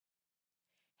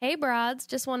Hey broads,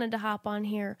 just wanted to hop on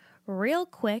here real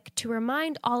quick to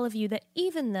remind all of you that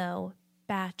even though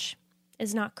Batch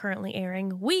is not currently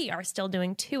airing, we are still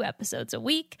doing 2 episodes a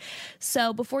week.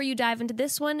 So before you dive into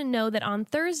this one, know that on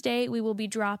Thursday we will be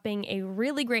dropping a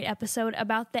really great episode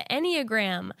about the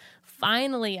Enneagram.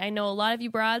 Finally, I know a lot of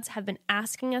you broads have been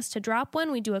asking us to drop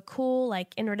one. We do a cool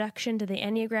introduction to the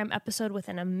Enneagram episode with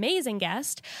an amazing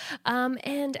guest.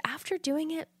 And after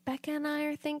doing it, Becca and I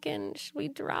are thinking, should we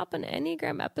drop an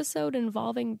Enneagram episode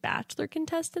involving Bachelor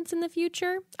contestants in the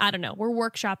future? I don't know. We're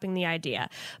workshopping the idea.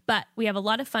 But we have a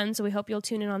lot of fun, so we hope you'll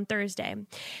tune in on Thursday.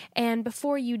 And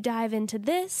before you dive into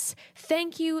this,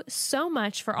 thank you so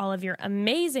much for all of your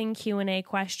amazing Q&A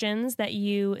questions that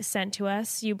you sent to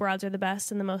us. You broads are the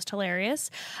best and the most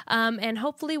hilarious. And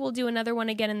hopefully we'll do another one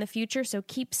again in the future, so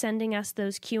keep sending us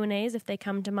those Q&As if they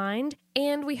come to mind.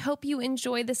 And we hope you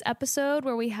enjoy this episode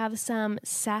where we have some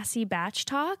sassy batch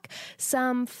talk,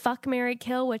 some fuck, marry,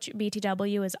 kill, which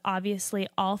BTW is obviously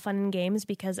all fun and games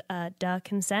because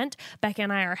consent. Becca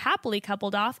and I are happily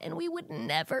coupled off, and we would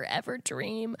never ever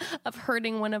dream of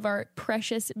hurting one of our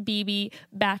precious BB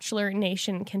Bachelor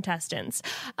Nation contestants.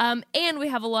 And we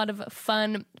have a lot of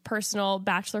fun personal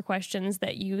Bachelor questions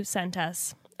that you sent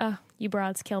us. You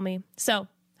broads kill me. So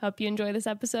hope you enjoy this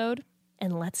episode,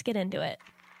 and let's get into it.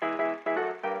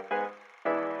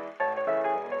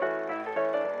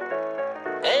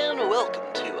 And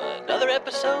welcome to another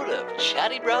episode of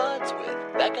Chatty Broads with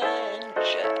Becca and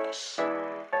Jess.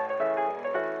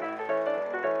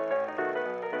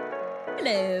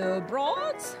 Hello,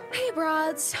 broads. Hey,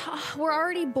 broads. We're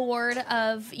already bored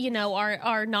of,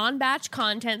 our non-batch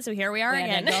content, so here we are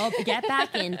again. Get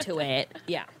back into it.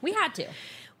 Yeah, we had to.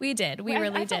 We did. We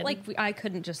really I felt did. like I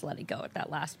couldn't just let it go at that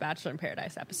last Bachelor in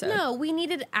Paradise episode. No, we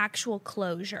needed actual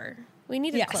closure. We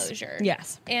needed closure.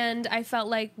 Yes. And I felt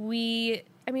like we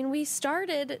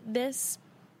started this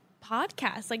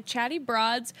podcast. Chatty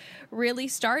Broads really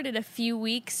started a few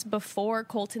weeks before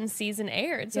Colton's season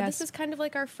aired. So this is kind of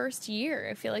like our first year.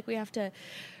 I feel like we have to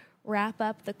wrap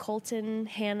up the Colton,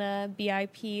 Hannah,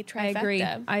 BIP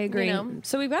trifecta. I agree. You know?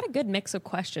 So we've got a good mix of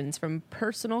questions, from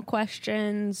personal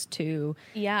questions to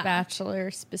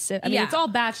Bachelor specific. I mean, it's all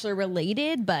Bachelor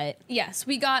related, but yes,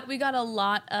 we got a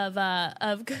lot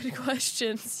of good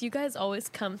questions. You guys always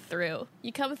come through.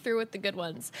 You come through with the good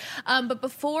ones. But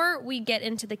before we get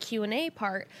into the Q&A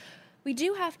part, we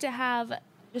do have to have.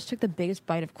 Just took the biggest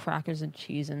bite of crackers and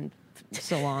cheese and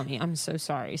salami. I'm so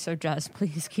sorry. So Jess,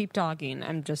 please keep talking.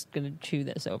 I'm just gonna chew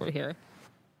this over here.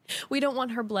 We don't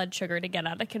want her blood sugar to get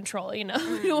out of control, We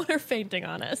don't want her fainting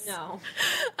on us. No.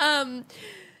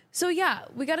 So we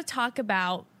got to talk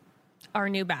about our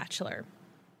new Bachelor.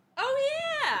 Oh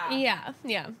yeah.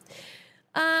 Yeah.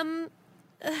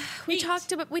 We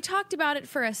talked about it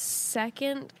for a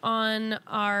second on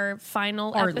our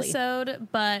final episode,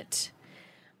 but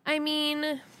I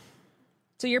mean,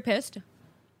 so you're pissed?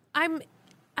 I'm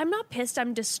not pissed.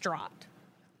 I'm distraught.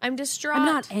 I'm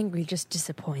not angry, just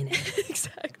disappointed.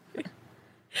 Exactly.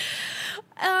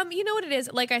 You know what it is?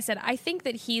 Like I said, I think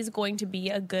that he's going to be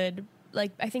I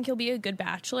think he'll be a good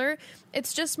Bachelor.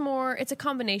 It's just it's a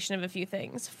combination of a few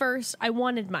things. First, I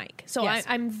wanted Mike. So yes.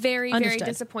 I'm very, very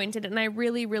disappointed. And I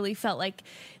really, really felt like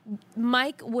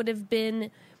Mike would have been,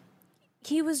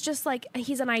 he was just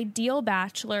he's an ideal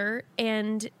Bachelor,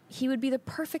 and he would be the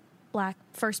perfect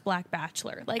first black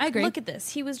Bachelor. I agree. Look at this.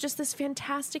 He was just this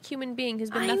fantastic human being who's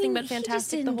been nothing but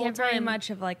fantastic the whole time. Very much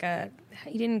of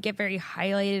he didn't get very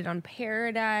highlighted on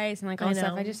Paradise and all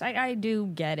that stuff. I do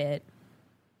get it.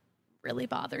 Really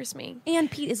bothers me.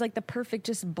 And Pete is the perfect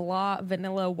just blah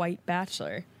vanilla white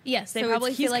Bachelor. Yes, they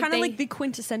probably feel he's kind of like the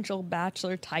quintessential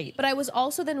Bachelor type. But I was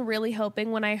also then really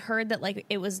hoping, when I heard that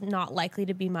it was not likely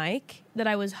to be Mike, that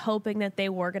I was hoping that they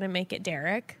were going to make it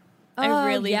Derek. I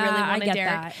really wanted Derek.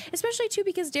 That. Especially, too,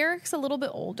 because Derek's a little bit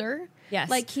older.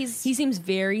 Yes. He seems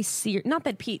very serious. Not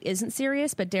that Pete isn't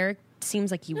serious, but Derek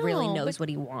seems like he really knows what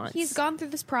he wants. He's gone through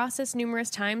this process numerous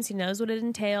times. He knows what it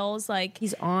entails.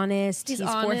 He's honest. He's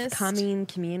forthcoming,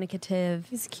 communicative.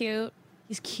 He's cute.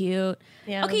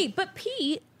 Yeah. Okay, but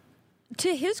Pete,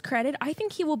 to his credit, I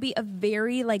think he will be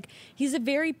he's a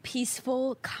very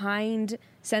peaceful, kind,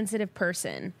 sensitive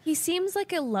person. He seems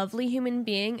like a lovely human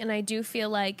being, and I do feel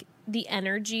like the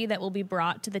energy that will be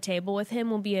brought to the table with him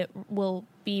will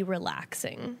be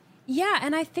relaxing. Yeah,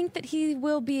 and I think that he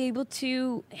will be able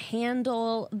to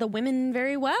handle the women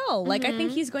very well. I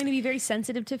think he's going to be very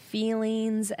sensitive to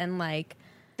feelings and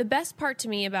the best part to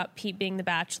me about Pete being the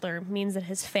Bachelor means that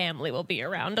his family will be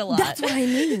around a lot. That's what I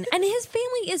mean. And his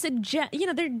family is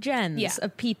they're gems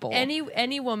of people.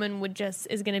 Any woman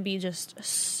is going to be just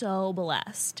so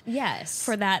blessed. Yes.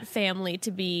 For that family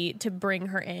to bring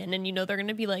her in, and they're going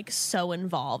to be like so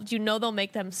involved. They'll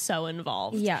make them so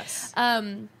involved. Yes.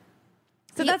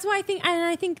 So that's why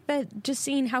I think that just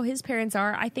seeing how his parents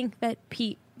are, I think that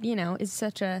Pete, is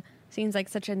seems like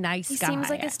such a nice guy. He seems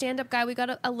like a stand-up guy. We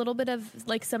got a little bit of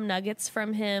like some nuggets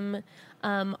from him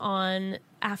on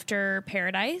After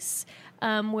Paradise,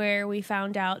 where we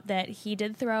found out that he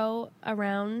did throw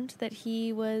around that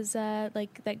he was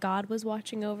that God was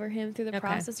watching over him through the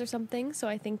process or something. So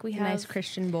I think we have a nice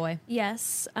Christian boy.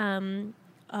 Yes. And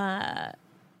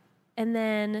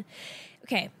then,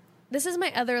 okay, this is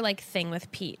my other like thing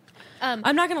with Pete.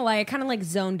 I'm not gonna lie, I kind of like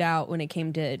zoned out when it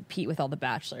came to Pete with all the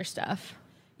Bachelor stuff.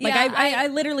 Like I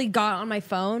literally got on my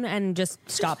phone and just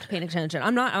stopped paying attention.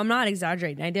 I'm not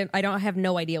exaggerating. I don't have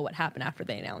no idea what happened after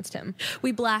they announced him.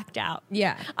 We blacked out.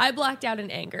 Yeah. I blacked out in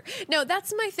anger. No,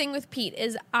 that's my thing with Pete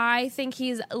is I think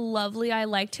he's lovely. I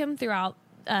liked him throughout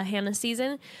Hannah's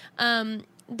season. One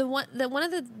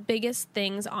of the biggest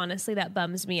things honestly that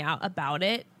bums me out about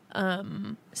it,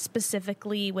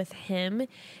 specifically with him,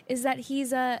 is that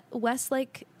he's a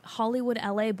Westlake Hollywood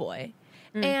LA boy.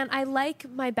 And I like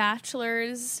my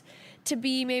bachelors to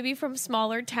be maybe from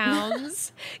smaller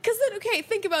towns. Because then, okay,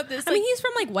 think about this. I mean, he's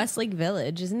from like Westlake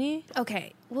Village, isn't he?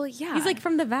 Okay, well, yeah. He's like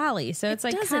from the valley, so it's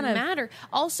like doesn't matter.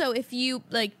 Also, if you,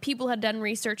 like, people had done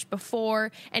research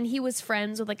before, and he was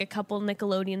friends with like a couple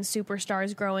Nickelodeon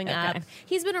superstars growing up.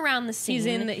 He's been around the scene. He's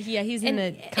in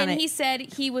the kind of... And he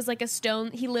said he was like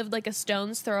he lived like a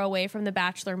stone's throw away from the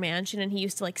Bachelor mansion, and he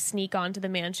used to like sneak onto the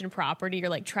mansion property or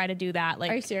like try to do that.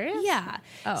 Like, are you serious? Yeah.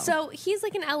 Oh. So he's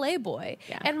like an LA boy.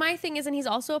 Yeah. And my thing is, and he's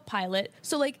also a pilot,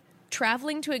 so like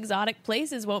traveling to exotic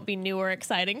places won't be new or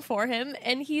exciting for him,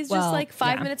 and he's just like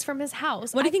 5 minutes from his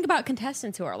house. What do you think about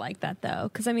contestants who are like that, though?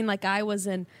 Because I mean, like, I was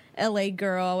an LA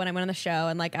girl when I went on the show,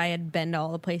 and like I had been to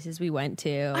all the places we went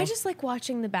to. I just like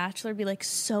watching The Bachelor be like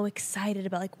so excited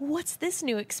about like, what's this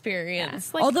new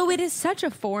experience? Like, although it is such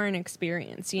a foreign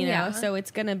experience, so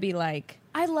it's gonna be like...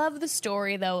 I love the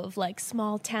story though of like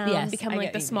small town becoming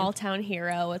like the small town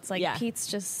hero. It's like Pete's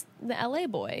just the LA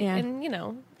boy, and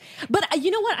But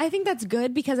you know what? I think that's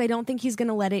good because I don't think he's going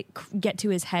to let it get to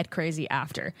his head crazy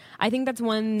after. I think that's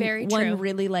one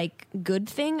really like good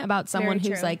thing about someone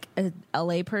who's like a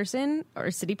LA person or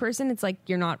a city person. It's like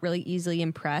you're not really easily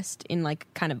impressed in like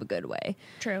kind of a good way.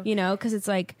 True. Because it's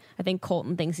like I think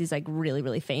Colton thinks he's like really,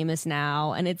 really famous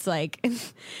now, and it's like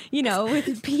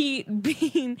with Pete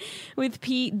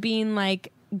being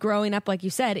like growing up, like you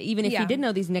said, even if he did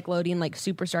know these Nickelodeon like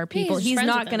superstar people, he's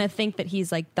not going to think that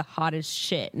he's like the hottest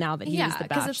shit now that he's the Bachelor.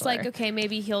 Because it's like, okay,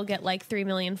 maybe he'll get like 3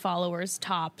 million followers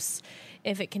tops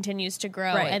if it continues to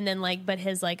grow, and then like, but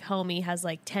his like homie has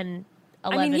like 10,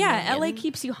 11 million. LA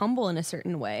keeps you humble in a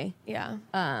certain way. Yeah.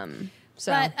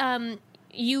 But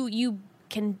you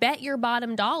can bet your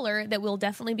bottom dollar that we'll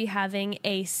definitely be having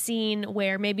a scene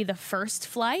where maybe the first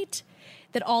flight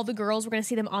that all the girls, we're going to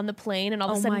see them on the plane, and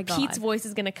all of a sudden Pete's voice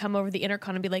is going to come over the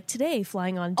intercom and be like, today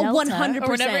flying on Delta 100%. or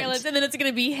whatever, and then it's going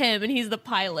to be him and he's the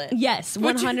pilot. Yes,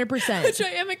 100%. Which I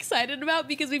am excited about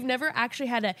because we've never actually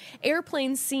had an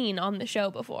airplane scene on the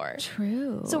show before.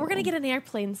 True. So we're going to get an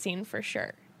airplane scene for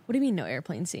sure. What do you mean no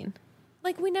airplane scene?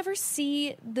 Like, we never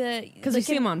see because we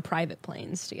see them on private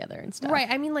planes together and stuff. Right.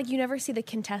 I mean, like, you never see the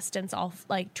contestants all,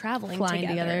 like, flying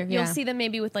together. Yeah. You'll see them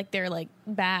maybe with, like, their, like,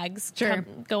 bags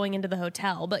going into the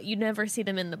hotel, but you never see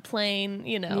them in the plane,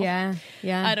 Yeah.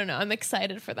 I don't know. I'm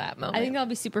excited for that moment. I think that'll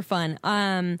be super fun.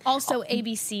 Also,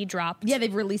 ABC dropped. Yeah,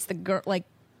 they've released the girl, like...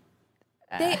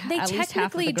 They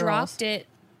technically dropped it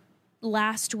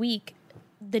last week,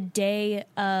 the day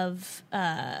of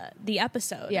the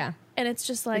episode. Yeah. And it's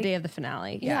just like... the day of the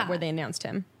finale, where they announced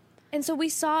him. And so we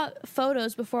saw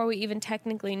photos before we even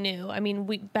technically knew. I mean,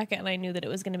 Becca and I knew that it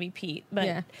was going to be Pete.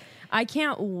 But I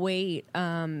can't wait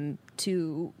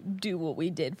to do what we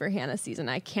did for Hannah's season.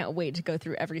 I can't wait to go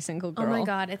through every single girl. Oh my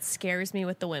God, it scares me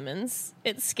with the women's.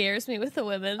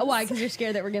 Oh, why? Because you're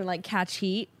scared that we're going to like catch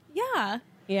heat? Yeah.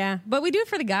 Yeah. But we do it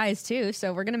for the guys too.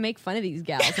 So we're going to make fun of these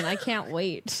gals and I can't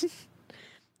wait.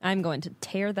 I'm going to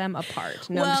tear them apart.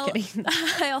 No, I'm just kidding.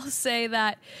 I'll say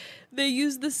that they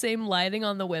use the same lighting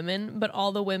on the women, but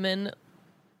all the women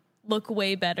look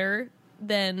way better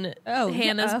than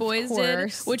Hannah's boys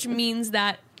did, which means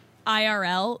that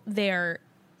IRL, they're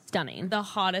stunning. The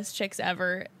hottest chicks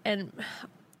ever. And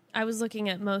I was looking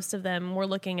at most of them. We're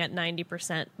looking at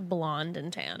 90% blonde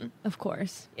and tan. Of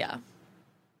course. Yeah.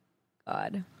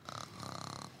 God.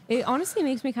 It honestly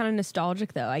makes me kind of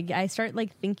nostalgic, though. I start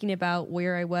like thinking about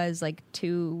where I was like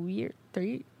 2 years,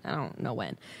 3, I don't know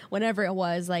whenever it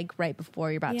was, like right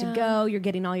before you're about to go, you're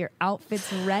getting all your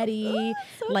outfits ready.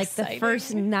 So like exciting. The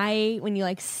first night when you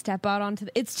like step out onto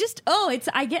it's just,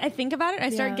 I think about it.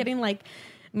 I start getting like,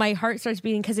 my heart starts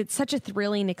beating because it's such a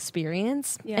thrilling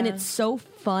experience and it's so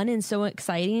fun and so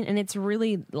exciting and it's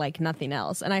really like nothing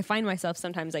else. And I find myself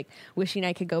sometimes like wishing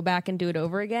I could go back and do it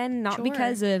over again, not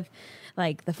because of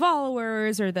like the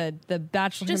followers or the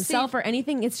Bachelor himself or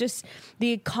anything. It's just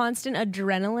the constant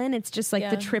adrenaline. It's just like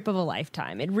the trip of a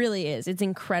lifetime. It really is. It's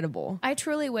incredible. I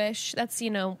truly wish that's,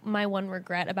 my one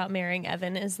regret about marrying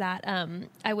Evan is that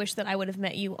I wish that I would have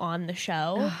met you on the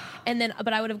show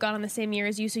but I would have gone on the same year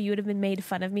as you, so you would have been made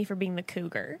fun of me for being the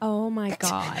cougar. Oh my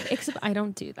God. Except I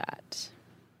don't do that.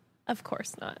 Of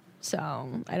course not.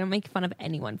 So I don't make fun of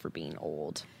anyone for being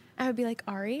old. I would be like,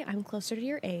 Ari, I'm closer to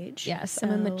your age. Yes, so.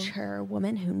 I'm a mature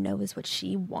woman who knows what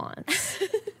she wants.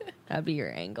 That'd be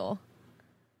your angle.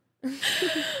 But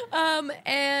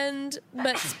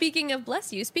speaking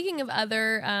of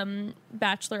other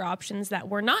Bachelor options that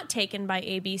were not taken by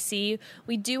ABC,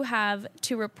 we do have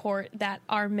to report that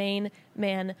our main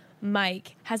man,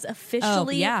 Mike, has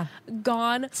officially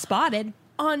gone spotted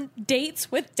on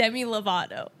dates with Demi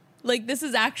Lovato. Like, this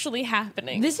is actually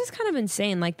happening. This is kind of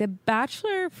insane. Like, the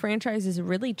Bachelor franchise is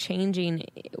really changing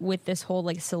with this whole,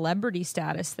 like, celebrity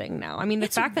status thing now. I mean, the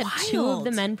fact that 2 of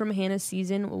the men from Hannah's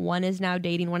season, one is now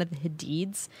dating one of the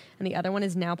Hadids, and the other one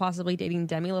is now possibly dating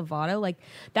Demi Lovato, like,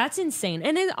 that's insane.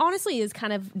 And it honestly is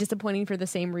kind of disappointing for the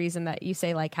same reason that you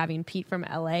say, like, having Pete from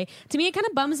LA. To me, it kind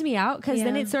of bums me out, because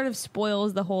then it sort of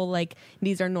spoils the whole, like,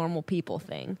 these are normal people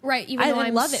thing. Right, even though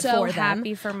I'm love it so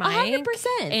happy for Mike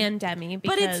 100%. And Demi,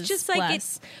 because... But it's just like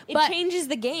it changes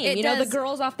the game. The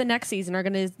girls off the next season are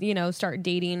going to, start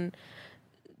dating,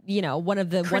 one of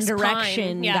the Chris One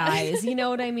Direction Pine. Guys. You know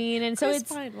what I mean? And Chris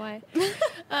so Pine, why?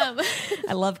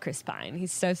 I love Chris Pine.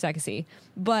 He's so sexy.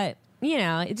 But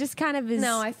it just kind of is.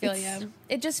 No, I feel you.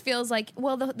 It just feels like,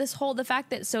 the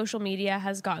fact that social media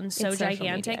has gotten so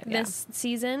gigantic this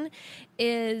season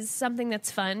is something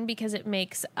that's fun because it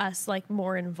makes us like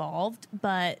more involved,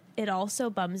 but it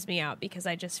also bums me out because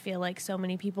I just feel like so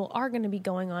many people are going to be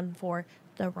going on for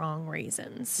the wrong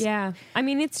reasons. Yeah. I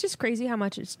mean, it's just crazy how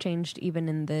much it's changed even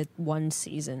in the one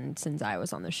season since I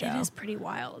was on the show. It is pretty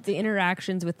wild. The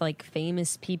interactions with like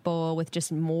famous people, with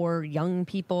just more young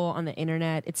people on the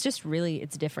internet. It's just really,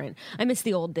 it's different. I miss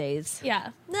the old days. Yeah.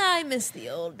 I miss the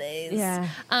old days. Yeah.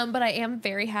 But I am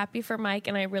very happy for Mike,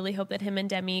 and I really hope that him and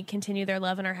Demi continue their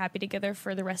love and are happy together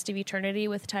for the rest of eternity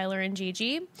with Tyler and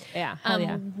Gigi. Yeah.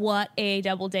 What a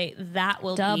double date that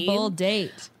will be. Double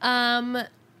date.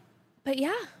 But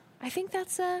yeah, I think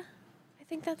that's.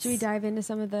 Should we dive into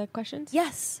some of the questions?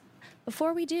 Yes.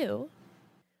 Before we do,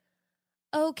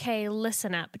 okay,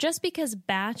 listen up. Just because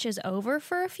Batch is over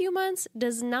for a few months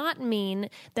does not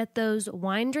mean that those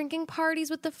wine drinking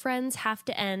parties with the friends have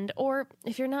to end. Or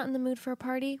if you're not in the mood for a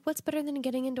party, what's better than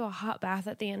getting into a hot bath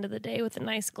at the end of the day with a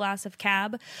nice glass of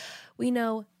cab? We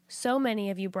know so many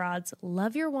of you broads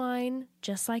love your wine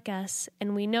just like us,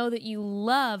 and we know that you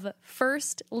love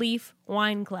First Leaf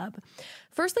Wine Club.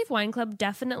 First Leaf Wine Club,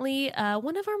 definitely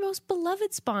one of our most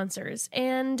beloved sponsors,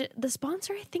 and the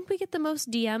sponsor I think we get the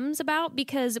most DMs about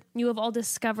because you have all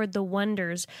discovered the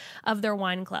wonders of their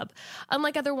wine club.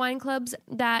 Unlike other wine clubs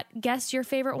that guess your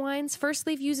favorite wines, First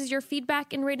Leaf uses your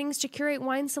feedback and ratings to curate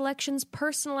wine selections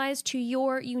personalized to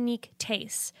your unique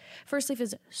tastes. First Leaf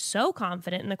is so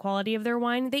confident in the quality of their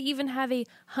wine, they even have a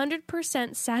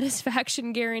 100% satisfaction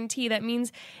guarantee. That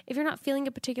means if you're not feeling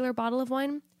a particular bottle of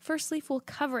wine, First Leaf will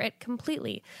cover it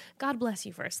completely. God bless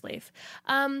you, First Leaf.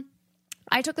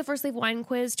 I took the First Leaf wine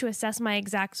quiz to assess my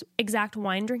exact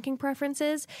wine drinking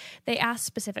preferences. They asked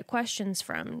specific questions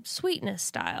from sweetness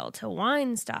style to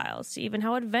wine styles to even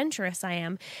how adventurous I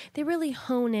am. They really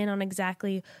hone in on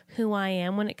exactly who I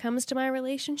am when it comes to my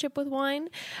relationship with wine.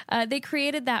 They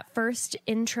created that first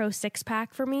intro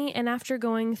 6-pack for me, and after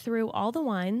going through all the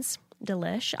wines,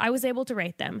 delish, I was able to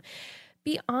rate them.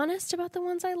 Be honest about the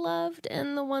ones I loved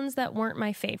and the ones that weren't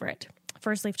my favorite.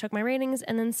 First Leaf took my ratings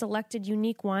and then selected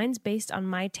unique wines based on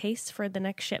my tastes for the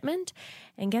next shipment.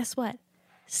 And guess what?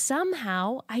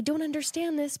 Somehow, I don't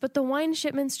understand this, but the wine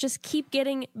shipments just keep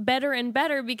getting better and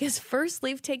better because First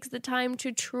Leaf takes the time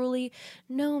to truly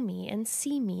know me and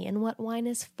see me and what wine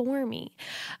is for me.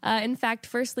 In fact,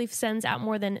 First Leaf sends out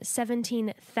more than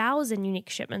 17,000 unique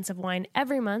shipments of wine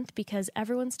every month because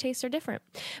everyone's tastes are different.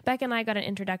 Beck and I got an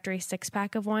introductory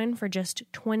 6-pack of wine for just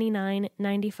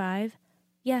 $29.95.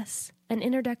 Yes, an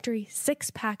introductory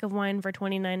 6-pack of wine for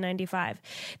 $29.95.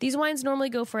 These wines normally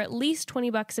go for at least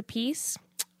 $20 a piece.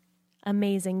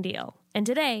 amazing deal. And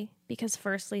today, because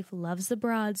First Leaf loves the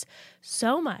broads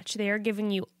so much, they are giving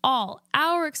you all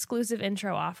our exclusive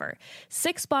intro offer.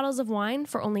 6 bottles of wine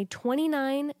for only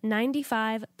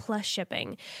 $29.95 plus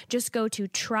shipping. Just go to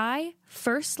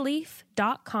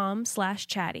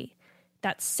tryfirstleaf.com/chatty.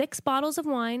 That's 6 bottles of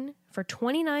wine for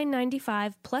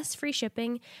 $29.95 plus free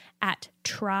shipping at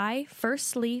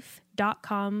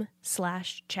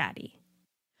tryfirstleaf.com/chatty.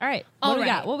 All right. What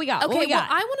we got? Okay, well,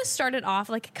 I want to start it off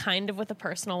like kind of with a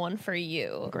personal one for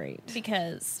you. Great.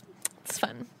 Because it's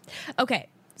fun. Okay,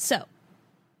 so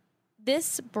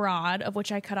this broad, of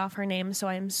which I cut off her name, so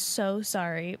I am so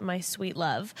sorry, my sweet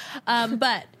love.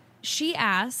 But she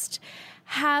asked,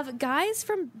 have guys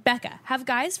from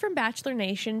Bachelor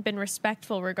Nation been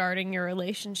respectful regarding your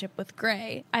relationship with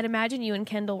Gray? I'd imagine you and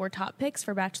Kendall were top picks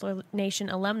for Bachelor Nation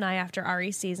alumni after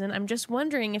Ari's season. I'm just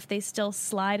wondering if they still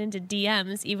slide into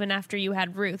DMs even after you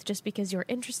had Ruth, just because you're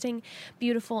interesting,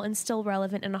 beautiful, and still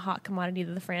relevant and a hot commodity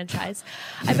to the franchise.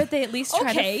 I bet they at least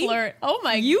try to flirt. Oh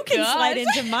my god. You can slide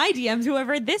into my DMs,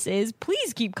 whoever this is.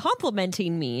 Please keep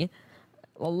complimenting me.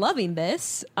 Loving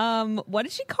this. What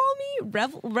did she call me?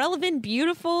 Relevant,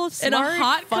 beautiful, smart, and a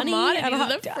hot funny, commodity and to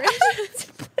the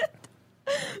franchise.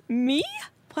 Me?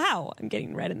 Wow, I'm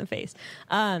getting red in the face.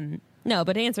 No,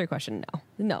 but to answer your question,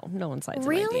 no one slides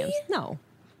in my DMs. No.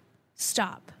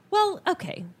 Stop. Well,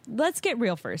 okay, let's get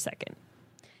real for a second.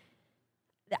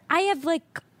 I have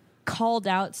called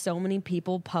out so many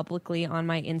people publicly on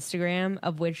my Instagram,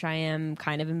 of which I am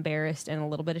kind of embarrassed and a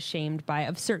little bit ashamed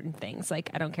of certain things.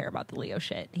 Like, I don't care about the Leo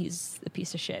shit. He's a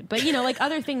piece of shit. But,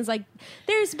 other things,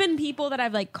 there's been people that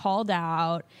I've called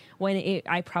out when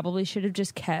I probably should have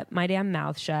just kept my damn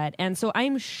mouth shut. And so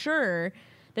I'm sure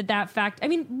that fact, I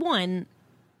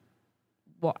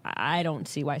don't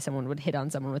see why someone would hit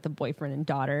on someone with a boyfriend and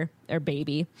daughter or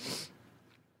baby.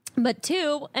 But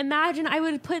 2, imagine I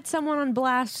would put someone on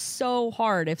blast so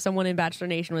hard if someone in Bachelor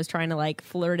Nation was trying to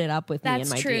flirt it up with me in my DMs.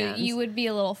 That's true. You would be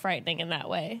a little frightening in that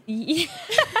way. Yeah,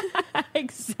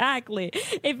 exactly.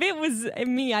 If it was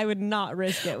me, I would not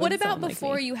risk it. What about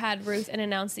before you had Ruth and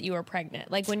announced that you were pregnant?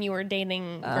 Like when you were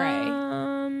dating Gray?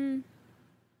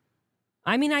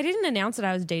 I didn't announce that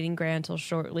I was dating Gray until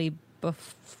shortly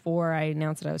before I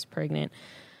announced that I was pregnant.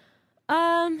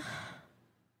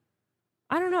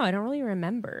 I don't know. I don't really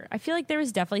remember. I feel like there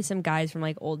was definitely some guys from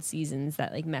old seasons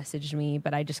that messaged me,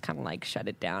 but I just kind of shut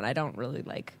it down. I don't really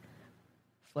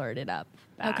flirt it up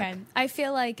back. Okay. I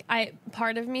feel like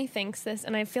part of me thinks this,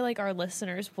 and I feel like our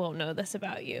listeners won't know this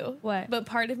about you. What? But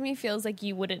part of me feels like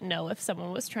you wouldn't know if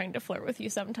someone was trying to flirt with you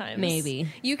sometimes. Maybe.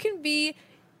 You can be...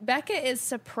 Becca is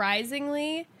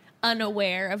surprisingly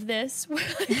unaware of this, where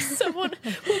someone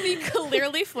will be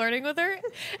clearly flirting with her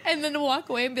and then walk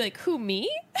away and be like, who, me?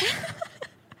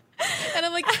 And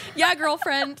I'm like, yeah,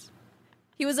 girlfriend.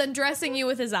 He was undressing you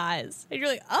with his eyes. And you're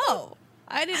like, oh,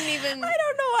 I didn't even... I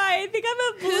don't know why. I think I'm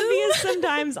oblivious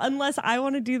sometimes unless I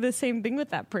want to do the same thing with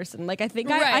that person.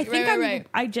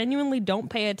 I genuinely don't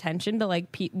pay attention to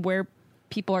where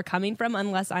people are coming from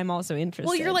unless I'm also interested.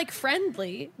 Well, you're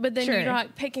friendly, but then you're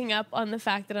not picking up on the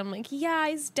fact that I'm yeah,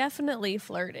 he's definitely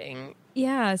flirting.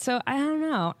 Yeah, so I don't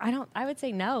know. I would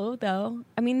say no, though.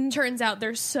 Turns out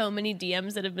there's so many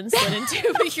DMs that have been slid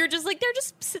into, but you're just they're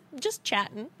just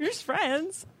chatting. You're just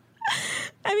friends.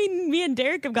 Me and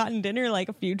Derek have gotten dinner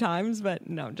a few times, but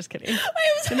no, I'm just kidding.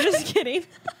 I'm just kidding.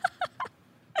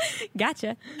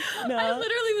 Gotcha. No. I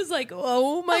literally was like,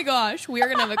 oh my gosh, we are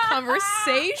going to have a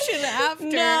conversation after.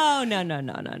 No.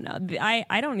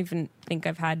 I don't even think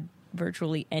I've had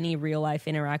virtually any real life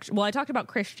interaction. Well, I talked about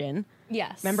Christian.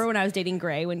 Yes. Remember when I was dating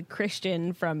Gray, when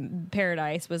Christian from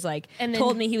Paradise was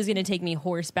told me he was going to take me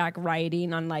horseback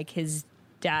riding on his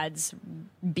dad's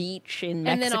beach in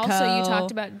Mexico. And then also you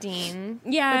talked about Dean.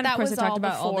 Yeah, and of course I talked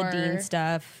about all the Dean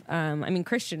stuff.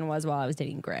 Christian was while I was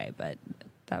dating Gray, but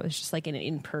that was just an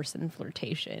in-person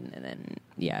flirtation. And then,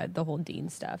 yeah, the whole Dean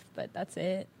stuff, but that's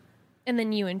it. And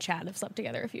then you and Chad have slept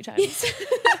together a few times.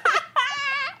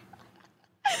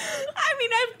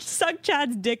 I've sucked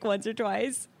Chad's dick once or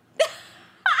twice.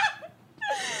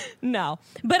 No.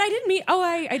 But I did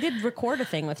I did record a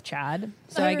thing with Chad.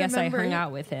 So I guess I hung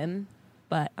out with him.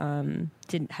 But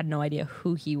had no idea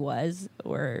who he was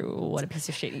or what a piece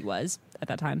of shit he was at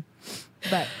that time.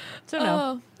 But so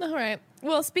no. Oh, all right.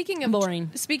 Well, speaking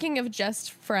of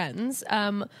just friends,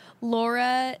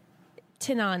 Laura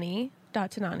Tinani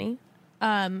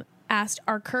asked,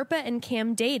 are Kirpa and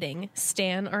Cam dating,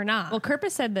 Stan or not? Well, Kirpa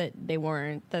said that they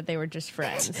weren't, that they were just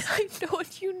friends. I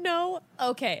know.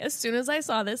 Okay, as soon as I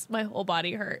saw this, my whole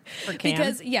body hurt. For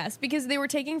Cam? Because they were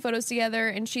taking photos together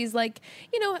and she's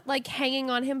hanging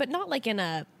on him, but not in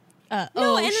a and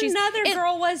another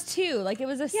girl was too. Like, it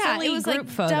was a silly it was group like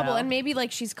photo. double, and maybe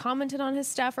like she's commented on his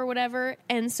stuff or whatever,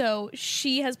 and so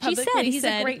she has publicly said he's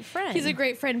a great friend. He's a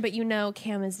great friend, but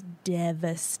Cam is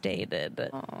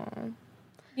devastated.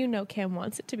 Aww. Cam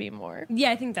wants it to be more. Yeah,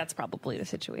 I think that's probably the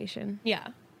situation. Yeah.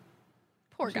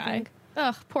 Poor guy.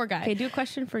 Ugh, poor guy. Okay, do a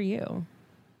question for you.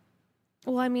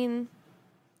 Well, I mean,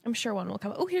 I'm sure one will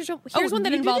come. Oh, here's one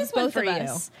that involves both of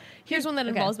us. Here's one that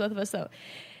involves both of us, though.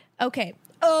 Okay.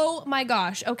 Oh my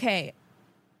gosh. Okay.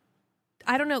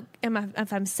 I don't know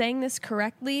if I'm saying this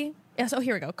correctly. Yes. Oh,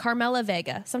 here we go. Carmela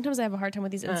Vega. Sometimes I have a hard time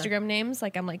with these Instagram names.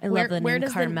 Like, I'm like, where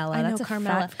does Carmela? I know that's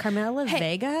Carmela. Carmela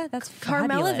Vega. That's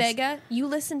Carmela fabulous. Vega. You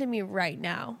listen to me right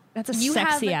now. That's a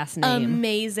sexy ass name.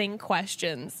 Amazing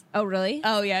questions. Oh, really?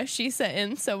 Oh yeah, she sent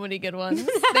in so many good ones.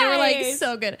 They were like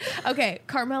so good. Okay,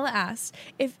 Carmela asked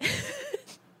if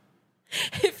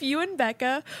you and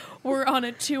Becca were on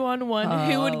a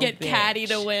 2-on-1, who would get Caddy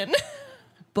to win?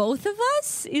 Both of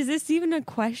us? Is this even a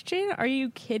question? Are you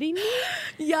kidding me?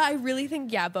 Yeah, I really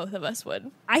think both of us would.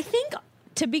 I think,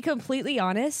 to be completely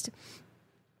honest,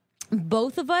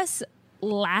 both of us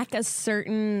lack a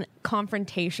certain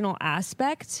confrontational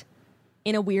aspect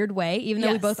in a weird way, even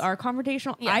though we both are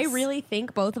confrontational. Yes. I really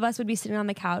think both of us would be sitting on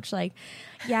the couch like,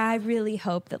 yeah, I really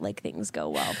hope that like things go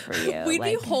well for you. We'd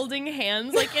be holding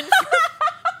hands like in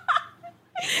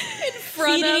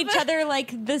front feeding each other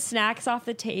like the snacks off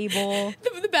the table.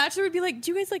 The bachelor would be like,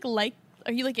 do you guys like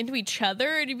are you like into each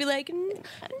other? And you'd be like, no,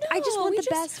 I just want the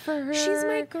best for her. She's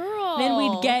my girl.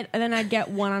 Then I'd get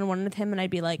one-on-one with him and I'd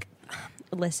be like,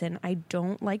 listen, I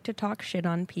don't like to talk shit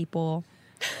on people.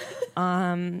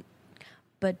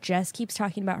 But Jess keeps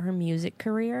talking about her music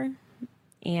career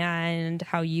and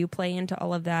how you play into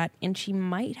all of that. And she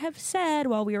might have said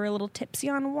while we were a little tipsy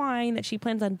on wine that she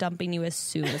plans on dumping you as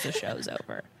soon as the show's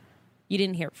over. You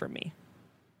didn't hear it from me.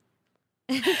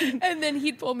 And then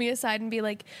he'd pull me aside and be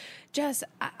like, Jess,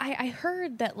 I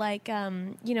heard that like,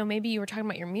 maybe you were talking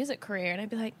about your music career. And I'd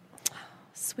be like, oh,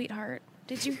 sweetheart,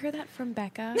 did you hear that from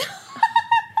Becca?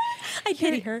 I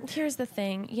pity her. Here's the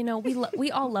thing,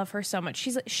 we all love her so much.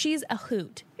 She's a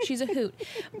hoot. She's a hoot.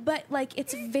 But like,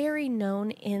 it's very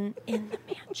known in the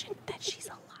mansion that she's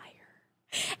a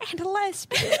liar and a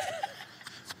lesbian.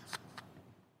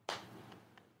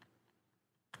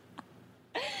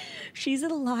 She's a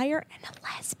liar and a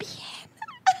lesbian.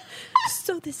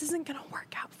 So this isn't gonna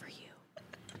work out for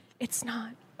you. It's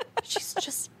not. She's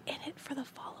just in it for the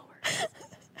followers.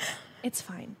 It's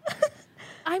fine.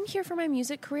 I'm here for my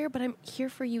music career, but I'm here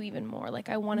for you even more. Like,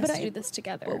 I want us to do this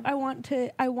together. I want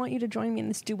you to join me in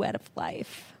this duet of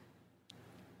life.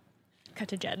 Cut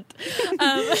to Jen.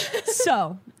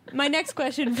 So, my next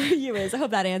question for you is, I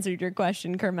hope that answered your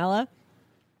question, Carmela.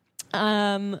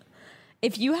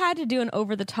 If you had to do an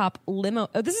over-the-top limo...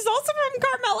 Oh, this is also from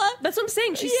Carmela. That's what I'm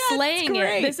saying. She's slaying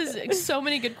it. This is so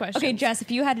many good questions. Okay, Jess,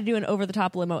 if you had to do an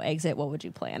over-the-top limo exit, what would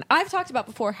you plan? I've talked about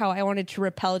before how I wanted to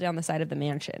rappel down the side of the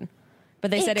mansion. But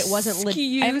they said it wasn't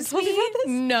legit. I haven't told you about this?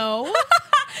 No.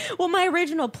 Well, my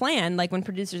original plan, like when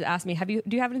producers asked me, do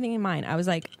you have anything in mind? I was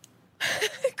like...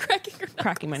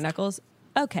 cracking my knuckles.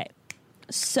 Okay.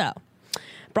 So,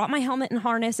 brought my helmet and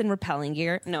harness and rappelling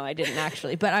gear. No, I didn't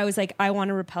actually. But I was like, I want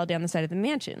to rappel down the side of the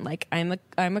mansion. Like, I'm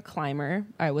a climber.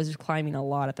 I was climbing a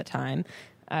lot at the time.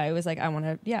 I was like, I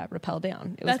want to, rappel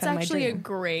down. It was That's actually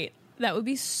that would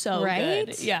be so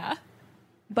good. Yeah.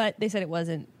 But they said it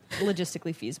wasn't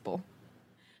logistically feasible.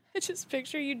 I just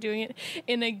picture you doing it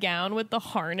in a gown with the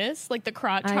harness, like the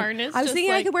crotch harness. I was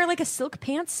thinking I could wear like a silk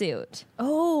pantsuit.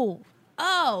 Oh,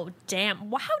 damn.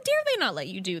 Well, how dare they not let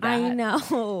you do that? I know.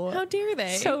 How dare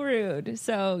they? So rude.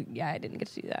 So, yeah, I didn't get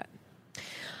to do that.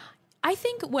 I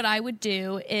think what I would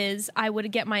do is I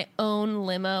would get my own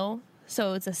limo.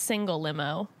 So it's a single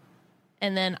limo.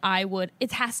 And then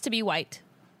it has to be white.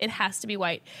 It has to be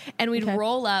white. And we'd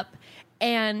roll up.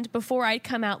 And before I'd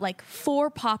come out, like 4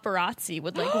 paparazzi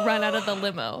would like run out of the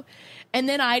limo, and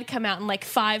then I'd come out and like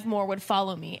 5 more would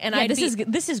follow me. And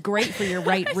this is great for your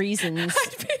right reasons.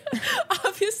 I'd be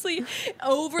obviously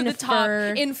over the top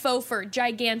in faux fur,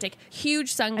 gigantic,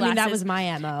 huge sunglasses. I mean, that was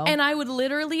my MO. And I would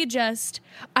literally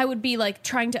I would be like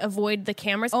trying to avoid the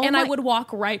cameras, and I would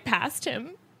walk right past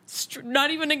him,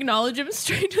 not even acknowledge him,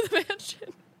 straight to the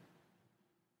mansion.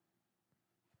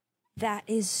 That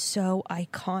is so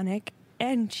iconic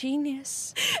and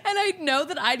genius. And I'd know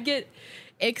that I'd get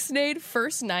ixnayed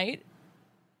first night.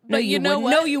 No, you know what?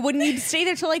 No, you wouldn't need to stay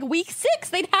there till like week 6.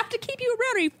 They'd have to keep you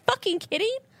around. Are you fucking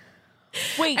kidding?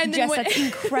 Wait, Jess, that's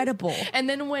incredible. And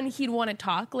then when he'd want to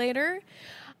talk later,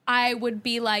 I would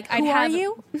be like, Who are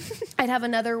you? I'd have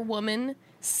another woman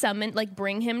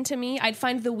bring him to me. I'd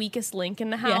find the weakest link in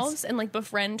the house and like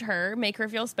befriend her, make her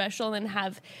feel special, and then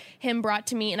have him brought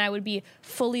to me, and I would be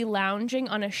fully lounging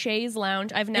on a chaise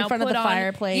lounge. I've now in front of the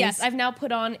fireplace. Yes, I've now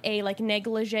put on a like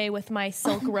negligee with my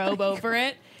silk robe over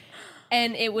it.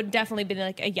 And it would definitely be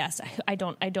like a yes. I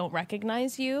don't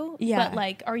recognize you. Yeah. But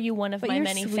like, are you one of my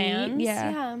many sweet. fans?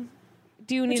 Yeah.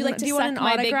 Do you want an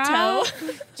autograph?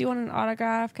 Do you want an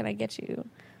autograph? Can I get you?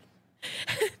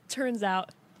 Turns out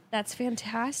that's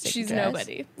fantastic. She's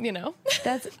nobody.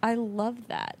 I love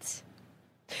that.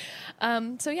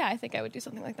 So yeah, I think I would do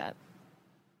something like that.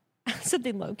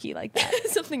 Something low key like that.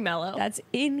 Something mellow.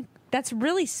 That's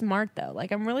really smart though.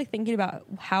 Like I'm really thinking about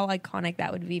how iconic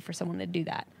that would be for someone to do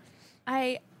that.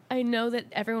 I know that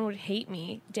everyone would hate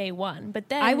me day one, but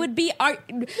then I would be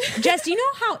Jess, do you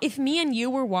know how if me and you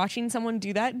were watching someone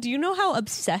do that, do you know how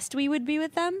obsessed we would be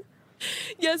with them?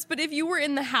 Yes, but if you were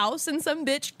in the house and some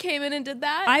bitch came in and did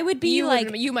that, I would be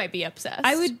you might be obsessed.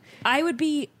 I would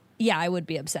be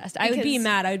obsessed. I would be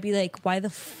mad. I would be like, why the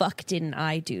fuck didn't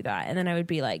I do that? And then I would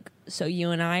be like, so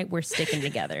you and I, we're sticking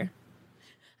together.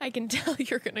 I can tell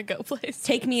you're going to go places.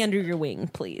 Take me under your wing,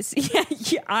 please.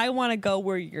 Yeah, I want to go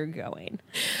where you're going.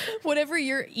 Whatever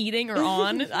you're eating or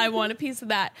on, I want a piece of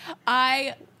that.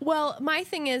 My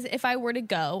thing is, if I were to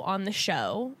go on the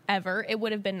show ever, it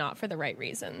would have been not for the right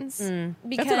reasons.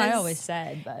 Because, that's what I always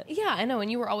said. But yeah, I know. And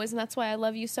you were always, and that's why I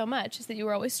love you so much, is that you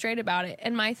were always straight about it.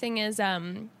 And my thing is,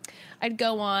 I'd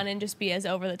go on and just be as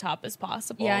over the top as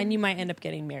possible. Yeah, and you might end up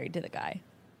getting married to the guy.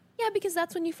 Yeah, because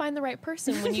that's when you find the right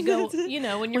person. When you go,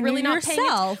 when you're really not paying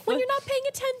when you're not paying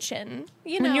attention.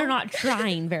 When you're not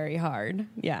trying very hard.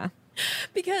 Yeah.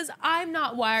 Because I'm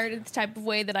not wired in the type of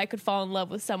way that I could fall in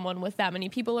love with someone with that many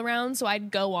people around, so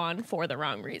I'd go on for the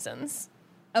wrong reasons.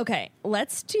 Okay,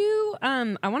 let's do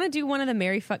I want to do one of the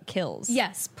Marry Fuck Kills.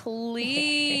 Yes,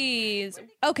 please.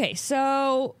 Okay,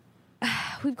 so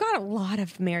we've got a lot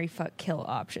of Marry Fuck Kill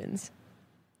options.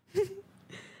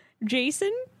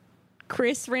 Jason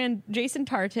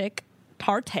Tartick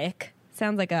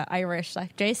sounds like a Irish,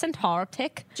 like Jason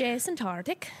Tartick,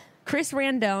 Chris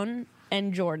Randone,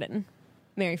 and Jordan.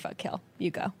 Marry Fuck Kill.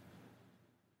 You go.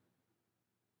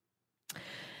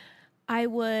 I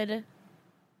would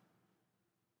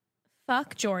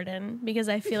fuck Jordan because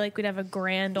I feel like we'd have a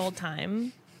grand old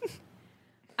time.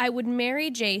 I would marry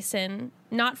Jason,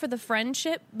 not for the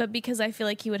friendship, but because I feel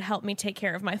like he would help me take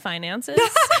care of my finances.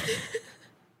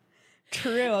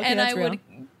 True. Okay, and that's I real. would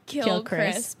kill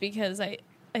Chris because I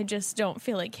just don't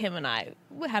feel like him and I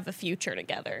would have a future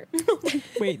together.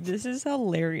 Wait, this is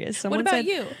hilarious. Someone what about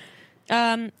you?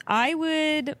 I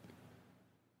would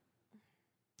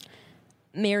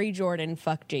marry Jordan,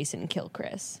 fuck Jason, kill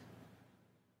Chris.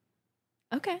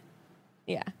 Okay.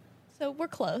 Yeah. So we're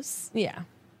close. Yeah.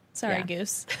 Sorry,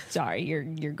 Goose. Sorry,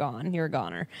 you're gone. You're a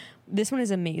goner. This one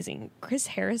is amazing. Chris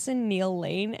Harrison, Neil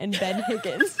Lane, and Ben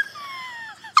Higgins.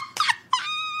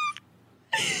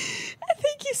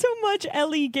 Thank you so much,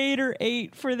 Ellie Gator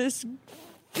 8, for this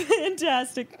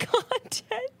fantastic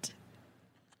content.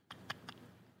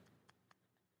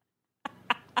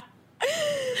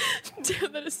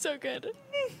 Damn, that is so good.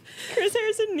 Chris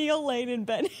Harrison, Neil Lane, and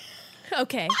Ben.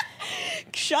 Okay.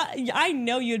 I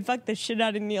know you'd fuck the shit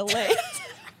out of Neil Lane.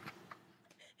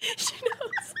 She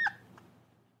knows.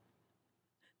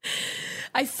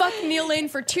 I fuck Neil Lane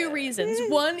for two reasons.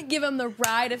 One, give him the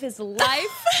ride of his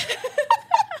life.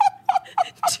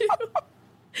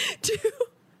 Two,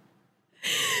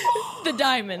 the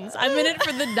diamonds. I'm in it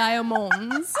for the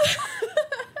diamonds.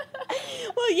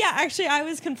 Well, yeah, actually, I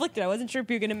was conflicted. I wasn't sure if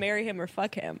you were going to marry him or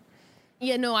fuck him.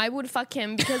 Yeah, no, I would fuck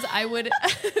him because I would...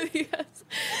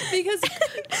 because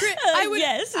I would...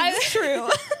 Yes, it's true.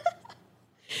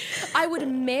 I would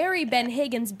marry Ben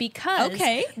Higgins because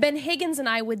Ben Higgins and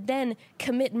I would then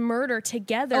commit murder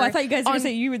together. Oh, I thought you guys were going to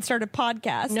say you would start a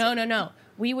podcast. No.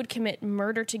 We would commit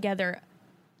murder together.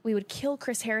 We would kill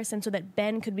Chris Harrison so that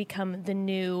Ben could become the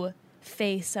new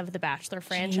face of the Bachelor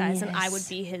franchise, and I would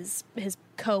be his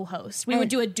co-host. We would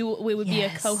do a dual. We would be a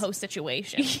co-host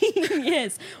situation.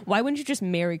 Yes. Why wouldn't you just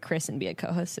marry Chris and be a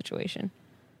co-host situation?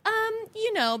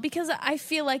 Because I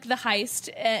feel like the heist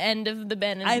end of the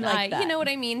Ben and I like that. You know what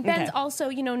I mean? Ben's also,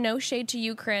 no shade to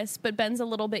you, Chris, but Ben's a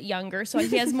little bit younger, so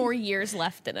he has more years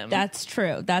left in him. That's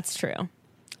true.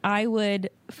 I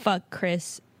would fuck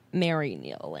Chris, marry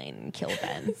Neil Lane, and kill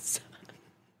Ben.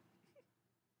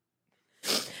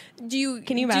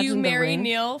 Can you imagine marry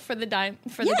Neil for the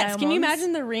diamonds? Can you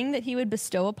imagine the ring that he would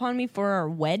bestow upon me for our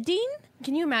wedding?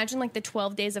 Can you imagine like the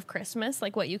 12 days of Christmas,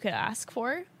 like what you could ask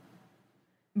for?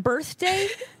 birthday,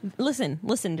 listen,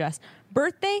 Jess.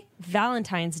 Birthday,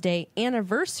 Valentine's Day,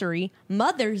 anniversary,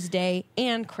 Mother's Day,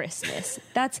 and Christmas.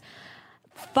 That's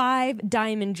 5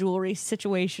 diamond jewelry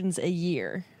situations a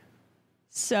year.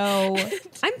 So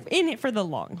I'm in it for the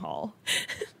long haul.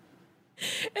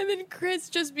 And then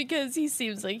Chris, just because he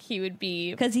seems like he would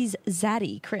be... Because he's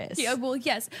zaddy Chris. Yeah, well,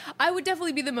 yes. I would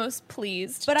definitely be the most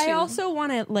pleased. But I also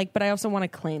want to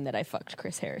claim that I fucked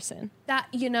Chris Harrison. That,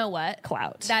 you know what?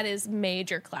 Clout. That is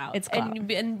major clout. It's clout.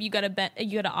 And you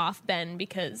gotta off Ben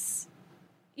because,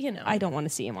 you know. I don't want to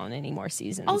see him on any more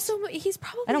seasons. Also, he's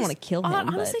probably... I don't want to kill him,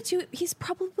 honestly, too, he's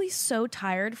probably so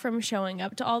tired from showing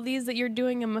up to all these that you're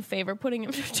doing him a favor, putting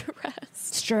him to rest.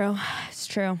 It's true.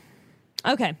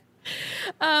 Okay.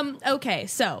 Okay,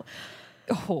 so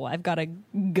I've got a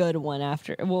good one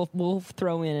after. We'll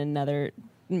throw in another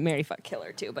Mary Fuck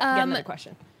Killer too, but get another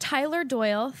question. Tyler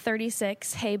Doyle,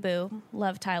 36. Hey boo,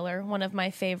 love Tyler, one of my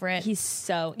favorite. He's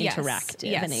so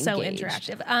interactive and engaged. So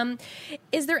interactive.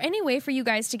 Is there any way for you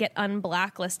guys to get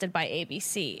unblacklisted by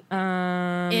ABC?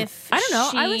 If I don't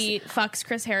know, she fucks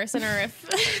Chris Harrison, or if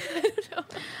I don't know.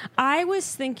 I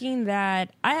was thinking that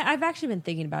I've actually been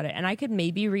thinking about it, and I could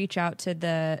maybe reach out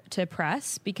to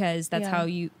press, because that's how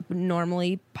you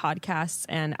normally podcasts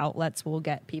and outlets will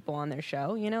get people on their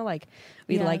show. You know, like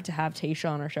we'd like to have Tasha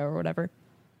on our show or whatever.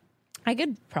 I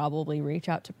could probably reach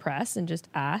out to press and just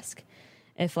ask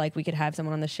if like we could have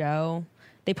someone on the show.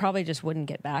 They probably just wouldn't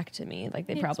get back to me. Like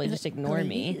they'd probably just ignore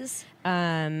me.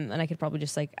 And I could probably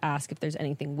just like ask if there's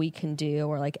anything we can do,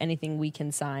 or like anything we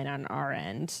can sign on our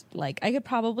end. Like I could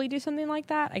probably do something like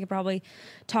that. I could probably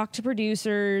talk to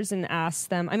producers and ask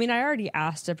them. I mean, I already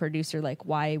asked a producer like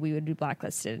why we would be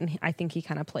blacklisted, and I think he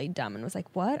kind of played dumb and was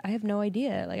like, "What? I have no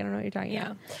idea. Like I don't know what you're talking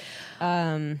about."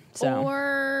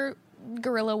 Or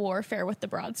guerrilla warfare with the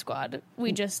Broad Squad.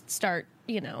 We just start,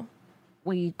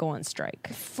 we go on strike.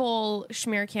 Full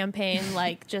schmear campaign,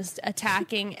 like just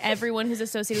attacking everyone who's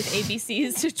associated with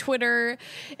ABC's Twitter,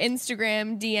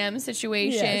 Instagram, DM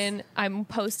situation. Yes. I'm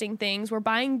posting things. We're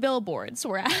buying billboards.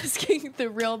 We're asking the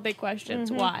real big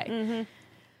questions. Why? Mm-hmm.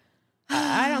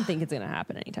 I don't think it's going to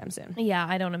happen anytime soon. Yeah,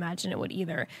 I don't imagine it would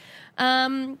either.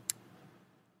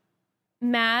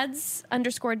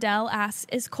 Mads_Dell asks,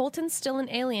 is Colton still an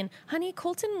alien? Honey,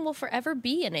 Colton will forever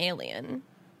be an alien.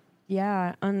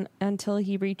 Yeah, until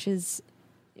he reaches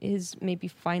his maybe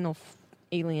final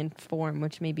alien form,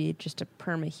 which may be just a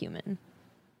perma-human.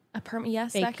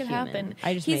 Yes, fake that could human. Happen.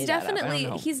 I just he's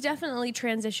definitely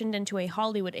transitioned into a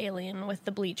Hollywood alien with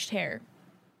the bleached hair.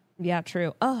 Yeah,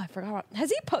 true. Oh, I forgot.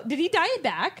 Did he dye it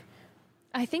back?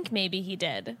 I think maybe he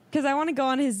did. Because I want to go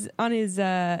on his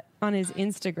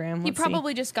Instagram. He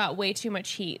probably just got way too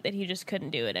much heat that he just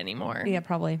couldn't do it anymore. Yeah,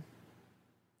 probably.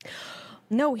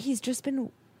 No, he's just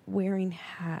been wearing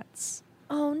hats.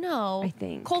 Oh no. I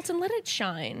think. Colton, let it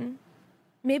shine.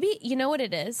 Maybe, you know what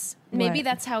it is? Maybe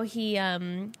that's how he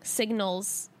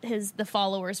signals the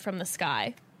followers from the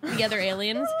sky. The other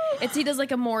aliens. He does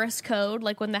like a Morse code,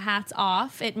 like when the hat's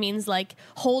off, it means like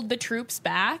hold the troops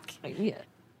back. Yeah.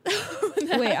 When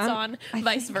the hat's on,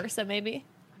 vice versa, maybe.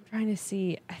 I'm trying to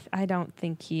see. I don't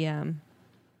think he no,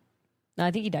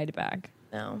 I think he dyed it back.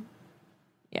 No.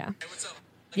 Yeah. Hey, what's up?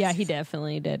 Yeah, he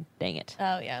definitely did. Dang it.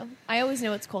 Oh yeah. I always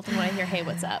know it's Colton when I hear hey,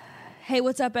 what's up? Hey,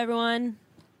 what's up, everyone?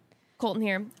 Colton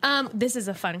here. This is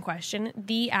a fun question.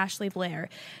 The Ashley Blair.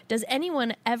 Does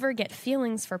anyone ever get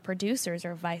feelings for producers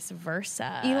or vice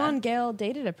versa? Elon Gale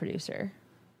dated a producer.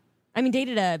 I mean,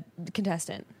 dated a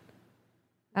contestant.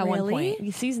 At one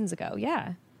point. Seasons ago,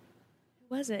 yeah.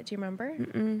 Who was it? Do you remember?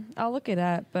 I'll look it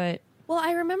up, but... Well,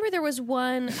 I remember there was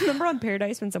one... Remember on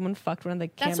Paradise when someone fucked one of the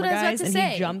camera guys and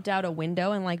he jumped out a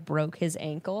window and like broke his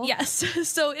ankle? Yes.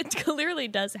 So it clearly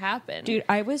does happen. Dude,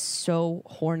 I was so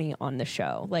horny on the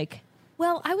show. Like...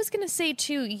 Well, I was going to say,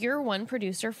 too, your one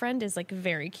producer friend is, like,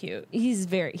 very cute. He is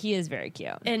very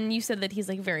cute. And you said that he's,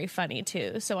 like, very funny,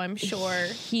 too. So I'm sure...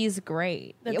 He's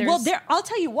great. Well, I'll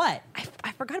tell you what.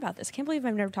 I forgot about this. I can't believe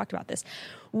I've never talked about this.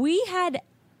 We had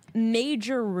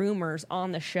major rumors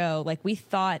on the show. Like, we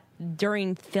thought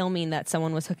during filming that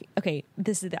someone was hooking... Okay,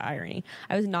 this is the irony.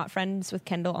 I was not friends with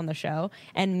Kendall on the show.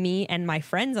 And me and my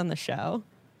friends on the show...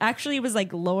 Actually, it was,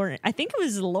 like, Lauren. I think it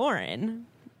was Lauren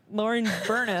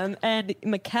Burnham and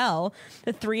Mikkel,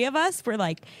 the three of us were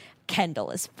like,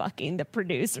 Kendall is fucking the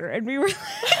producer. And we were like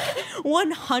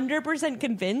 100%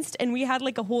 convinced. And we had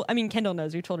like a whole, I mean, Kendall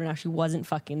knows, we told her now she wasn't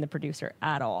fucking the producer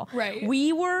at all. Right. But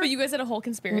you guys had a whole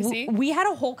conspiracy? We had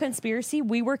a whole conspiracy.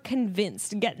 We were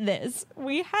convinced. Get this.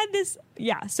 We had this.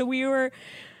 Yeah. So we were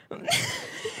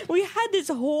We had this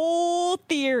whole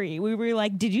theory. We were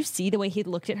like, did you see the way he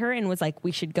looked at her and was like,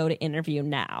 we should go to interview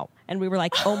now? And we were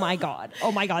like, oh my God,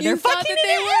 they're fucking in the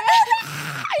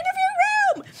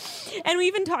interview room. And we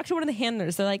even talked to one of the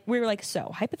handlers. We were like,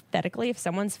 so hypothetically, if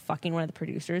someone's fucking one of the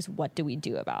producers, what do we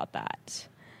do about that?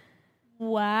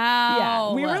 Wow.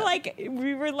 Yeah, we were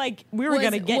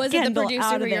gonna get Was Kendall it the producer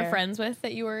out of who there. you're friends with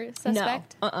that you were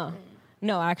suspect? No,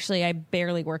 no, actually, I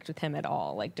barely worked with him at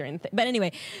all. Like during the but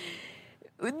anyway,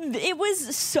 it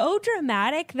was so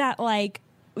dramatic that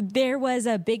there was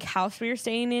a big house we were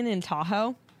staying in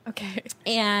Tahoe. Okay,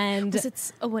 and was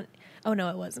it? Oh no,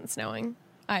 it wasn't snowing.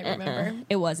 I remember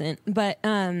it wasn't, but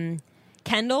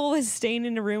Kendall was staying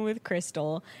in a room with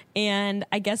Crystal, and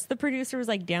I guess the producer was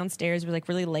downstairs. We were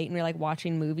really late, and we were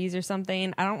watching movies or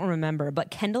something. I don't remember, but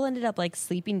Kendall ended up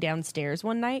sleeping downstairs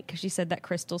one night because she said that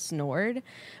Crystal snored.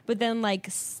 But then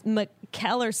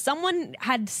Mikkel or someone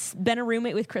had been a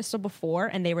roommate with Crystal before,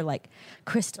 and they were like,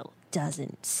 Crystal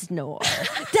doesn't snore.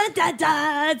 Dun, dun,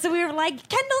 dun. So we were like,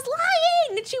 Kendall's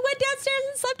lying, and she went downstairs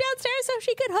and slept downstairs so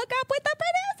she could hook up with the producer.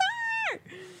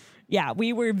 Yeah,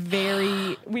 we were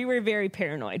very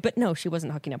paranoid. But no, she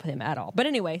wasn't hooking up with him at all. But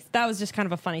anyway, that was just kind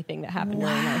of a funny thing that happened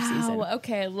during our season.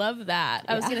 Okay, I love that.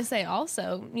 Yeah. I was going to say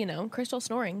also, Crystal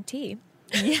snoring, tea.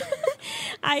 Yeah.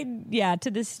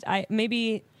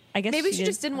 Maybe she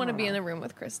just didn't want to be in the room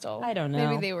with Crystal. I don't know.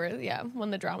 Maybe they were,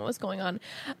 when the drama was going on.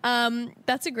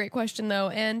 That's a great question, though.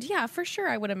 And yeah, for sure,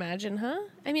 I would imagine, huh?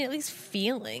 I mean, at least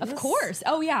feelings. Of course.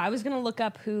 Oh, yeah. I was going to look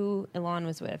up who Elon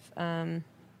was with.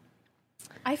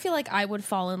 I feel like I would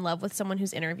fall in love with someone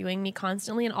who's interviewing me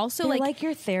constantly, and also like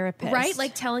your therapist, right?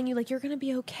 Telling you you're gonna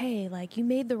be okay, you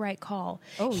made the right call.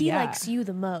 Oh, he likes you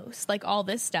the most, all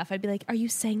this stuff. I'd be like, are you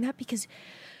saying that because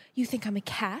you think I'm a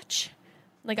catch?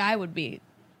 I would be.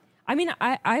 I mean,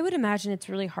 I would imagine it's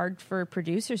really hard for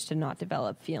producers to not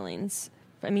develop feelings.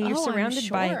 I mean, you're surrounded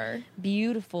by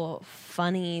beautiful,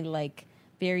 funny,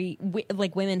 very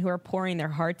women who are pouring their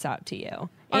hearts out to you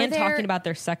and talking about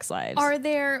their sex lives. Are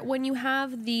there, when you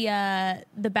have the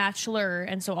Bachelor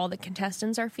and so all the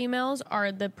contestants are females,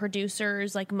 are the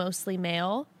producers mostly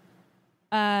male?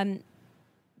 It's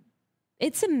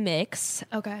a mix.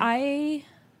 Okay.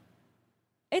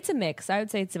 It's a mix. I would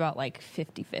say it's about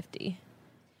 50-50.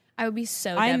 I would be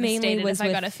so devastated if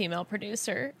I got a female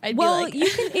producer. I'd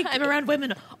be I'm around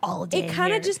women all day. It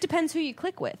kind of just depends who you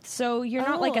click with. So you're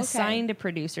not assigned a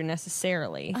producer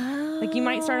necessarily. Oh. You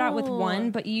might start out with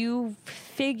one, but you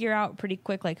figure out pretty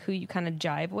quick who you kind of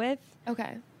jive with.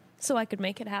 Okay. So I could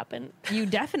make it happen. You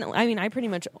definitely. I mean, I pretty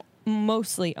much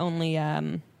mostly only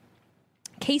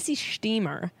Casey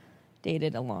Steamer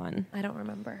dated Elon. I don't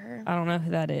remember her. I don't know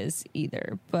who that is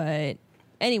either. But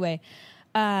anyway.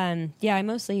 I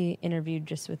mostly interviewed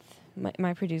just with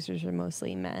my producers are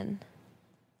mostly men.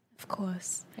 Of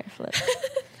course. Hair flip.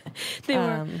 They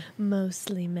were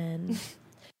mostly men.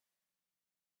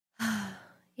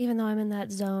 Even though I'm in that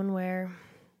zone where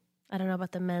I don't know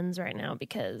about the men's right now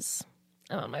because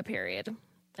I'm on my period.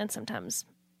 And sometimes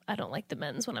I don't like the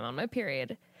men's when I'm on my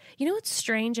period. You know what's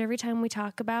strange? Every time we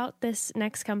talk about this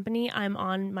next company, I'm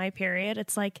on my period.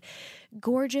 It's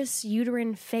gorgeous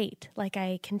uterine fate.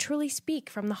 I can truly speak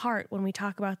from the heart when we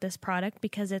talk about this product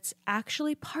because it's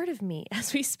actually part of me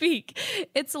as we speak.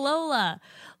 It's Lola.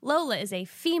 Lola is a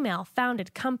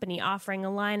female-founded company offering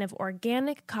a line of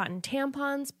organic cotton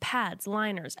tampons, pads,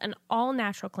 liners, and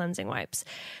all-natural cleansing wipes.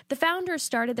 The founders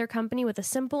started their company with a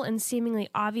simple and seemingly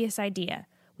obvious idea.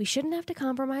 We shouldn't have to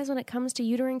compromise when it comes to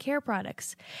uterine care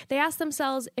products. They ask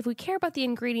themselves, if we care about the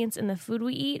ingredients in the food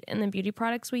we eat and the beauty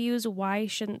products we use, why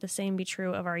shouldn't the same be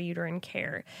true of our uterine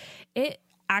care? It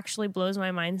actually blows my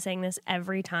mind saying this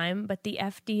every time, but the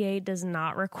FDA does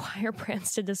not require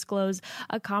brands to disclose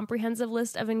a comprehensive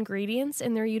list of ingredients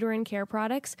in their uterine care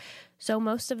products, so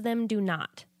most of them do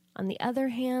not. On the other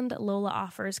hand, Lola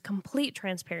offers complete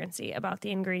transparency about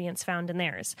the ingredients found in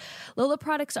theirs. Lola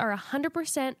products are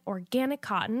 100% organic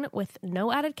cotton with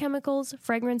no added chemicals,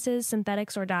 fragrances,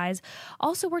 synthetics, or dyes.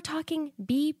 Also, we're talking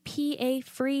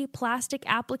BPA-free plastic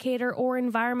applicator or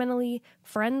environmentally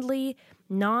friendly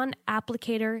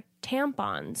non-applicator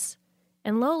tampons.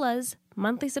 And Lola's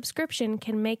monthly subscription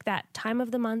can make that time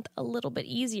of the month a little bit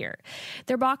easier.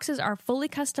 Their boxes are fully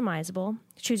customizable.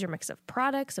 Choose your mix of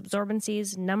products,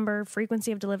 absorbencies, number,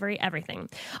 frequency of delivery, everything.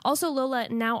 Also, Lola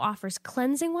now offers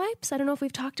cleansing wipes. I don't know if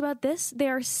we've talked about this. They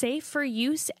are safe for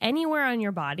use anywhere on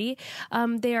your body.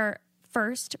 They are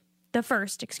first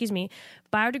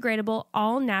biodegradable,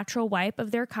 all-natural wipe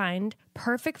of their kind,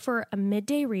 perfect for a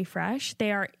midday refresh.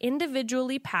 They are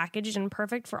individually packaged and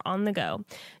perfect for on the go,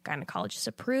 gynecologist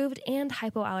approved, and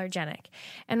hypoallergenic.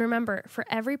 And remember, for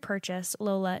every purchase,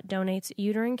 Lola donates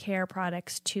uterine care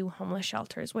products to homeless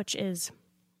shelters, which is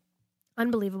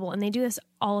unbelievable. And they do this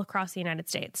all across the United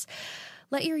States.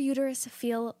 Let your uterus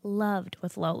feel loved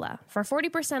with Lola. For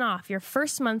 40% off your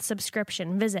first month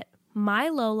subscription, visit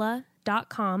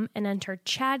mylola.com and enter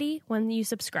Chatty when you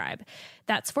subscribe.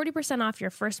 That's 40% off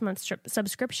your first month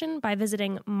subscription by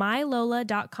visiting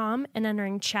mylola.com and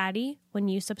entering Chatty when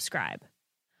you subscribe.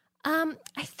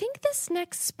 I think this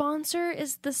next sponsor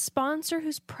is the sponsor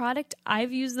whose product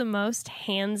I've used the most,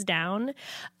 hands down.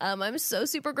 I'm so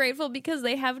super grateful because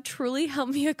they have truly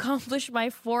helped me accomplish my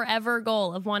forever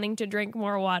goal of wanting to drink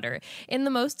more water in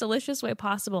the most delicious way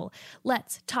possible.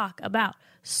 Let's talk about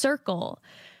Circle.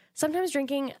 Sometimes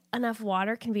drinking enough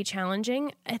water can be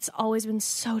challenging. It's always been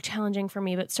so challenging for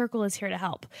me, but Circle is here to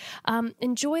help.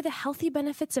 Enjoy the healthy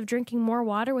benefits of drinking more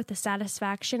water with the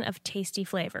satisfaction of tasty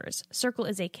flavors. Circle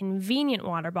is a convenient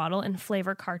water bottle and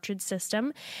flavor cartridge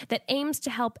system that aims to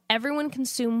help everyone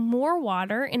consume more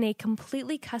water in a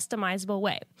completely customizable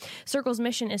way. Circle's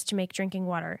mission is to make drinking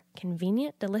water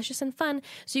convenient, delicious, and fun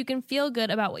so you can feel good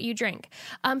about what you drink.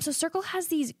 So Circle has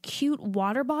these cute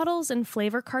water bottles and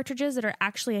flavor cartridges that are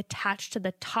actually attached to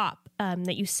the top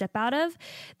that you sip out of.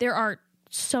 There are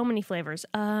so many flavors,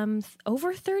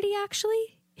 over 30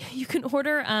 actually. You can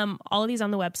order all of these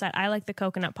on the website. I like the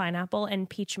coconut pineapple and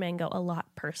peach mango a lot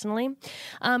personally.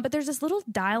 But there's this little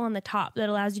dial on the top that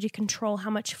allows you to control how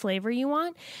much flavor you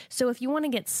want. So if you want to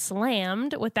get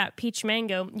slammed with that peach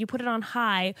mango, you put it on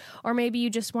high, or maybe you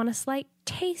just want a slight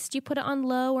taste, you put it on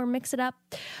low or mix it up.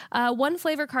 One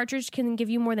flavor cartridge can give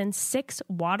you more than 6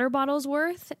 water bottles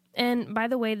worth. And by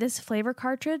the way, this flavor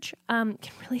cartridge can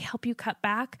really help you cut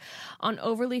back on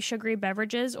overly sugary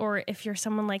beverages, or if you're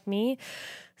someone like me,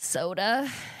 soda,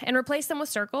 and replace them with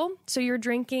Circle so you're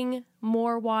drinking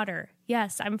more water.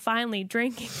 Yes, I'm finally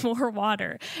drinking more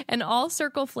water. And all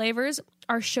Circle flavors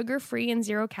are sugar-free and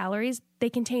 0 calories. They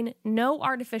contain no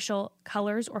artificial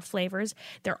colors or flavors.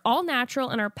 They're all natural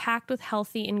and are packed with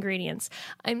healthy ingredients.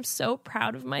 I'm so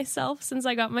proud of myself since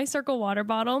I got my Circle water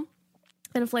bottle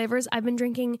and flavors. I've been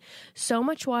drinking so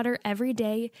much water every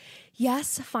day.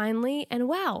 Yes, finally. And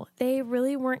wow, they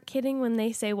really weren't kidding when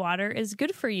they say water is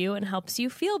good for you and helps you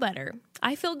feel better.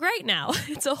 I feel great now.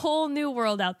 It's a whole new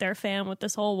world out there, fam, with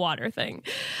this whole water thing.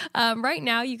 Right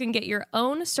now, you can get your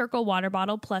own Circle water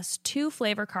bottle plus 2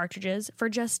 flavor cartridges for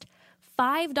just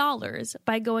 $5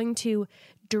 by going to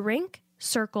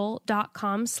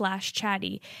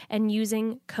drinkcircle.com/chatty and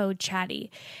using code chatty.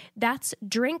 That's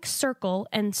Drink Circle,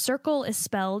 and Circle is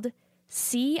spelled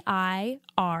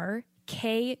CIRKUL.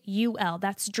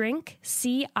 That's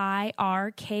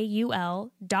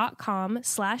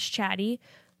drinkcirkul.com/chatty,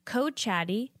 code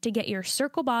chatty to get your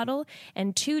Circle bottle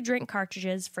and 2 drink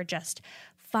cartridges for just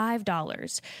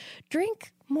 $5.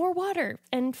 Drink more water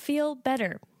and feel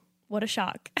better. What a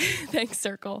shock. Thanks,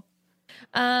 Circle.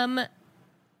 Do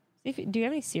you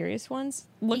have any serious ones?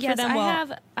 Look yes, for them.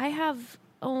 I have.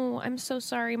 Oh, I'm so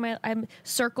sorry. I'm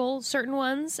Circle certain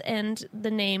ones, and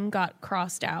the name got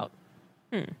crossed out.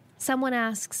 Someone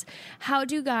asks, how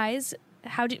do you guys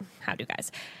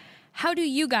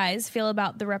feel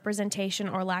about the representation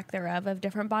or lack thereof of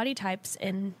different body types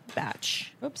in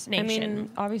BachNation? I mean,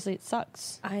 obviously it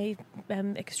sucks. I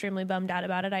am extremely bummed out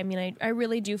about it. I mean, I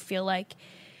really do feel like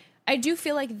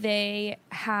they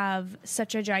have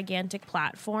such a gigantic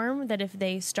platform that if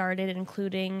they started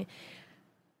including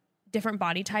different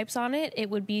body types on it, it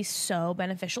would be so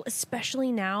beneficial,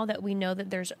 especially now that we know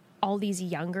that there's all these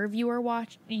younger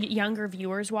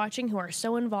viewers watching who are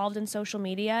so involved in social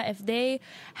media. If they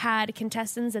had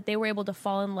contestants that they were able to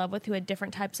fall in love with who had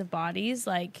different types of bodies,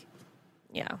 like,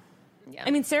 yeah.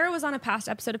 I mean, Sarah was on a past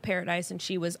episode of Paradise, and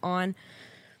she was on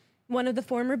one of the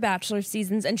former Bachelor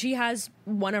seasons, and she has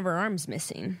one of her arms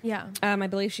missing. Yeah. I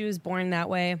believe she was born that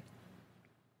way.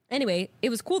 Anyway, it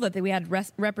was cool that we had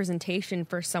representation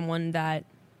for someone that,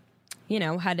 you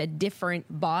know, had a different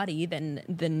body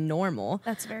than normal.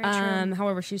 That's very true.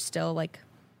 However, she's still like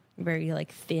very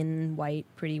like thin, white,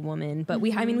 pretty woman. But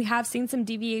we have seen some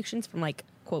deviations from like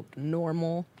quote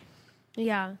normal.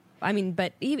 Yeah. I mean,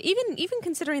 but even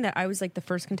considering that I was like the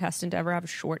first contestant to ever have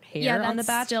short hair on The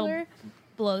Bachelor,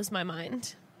 blows my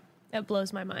mind. It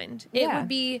blows my mind. Yeah.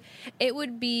 It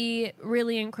would be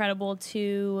really incredible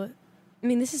to. I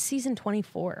mean, this is season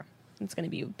 24. It's going to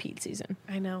be Pete's season.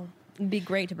 I know. It'd be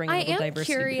great to bring a little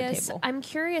diversity to the table. I'm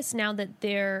curious now that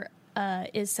they're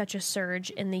is such a surge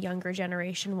in the younger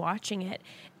generation watching it,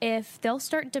 if they'll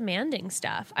start demanding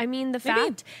stuff. I mean, the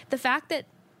fact that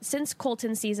since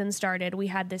Colton season started, we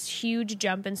had this huge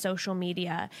jump in social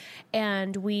media,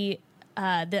 and we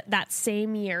that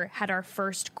same year had our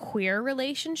first queer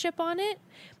relationship on it,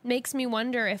 makes me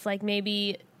wonder if like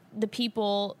maybe the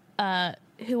people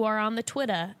who are on the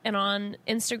Twitter and on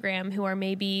Instagram who are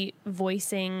maybe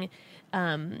voicing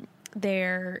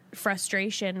their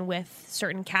frustration with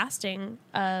certain casting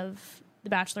of the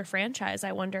Bachelor franchise,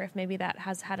 I wonder if maybe that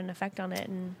has had an effect on it,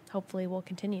 and hopefully will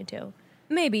continue to.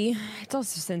 Maybe. It's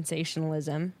also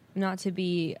sensationalism, not to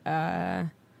be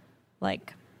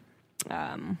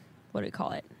what do we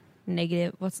call it?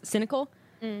 Negative. Cynical?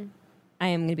 I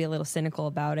am going to be a little cynical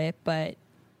about it, but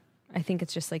I think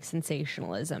it's just like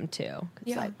sensationalism too.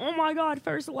 It's like, oh my God,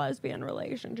 first lesbian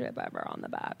relationship ever on The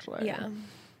Bachelor. Yeah.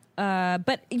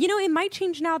 But, you know, it might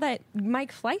change now that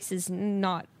Mike Fleiss is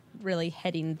not really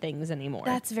heading things anymore.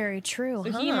 That's very true.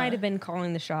 So he might have been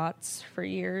calling the shots for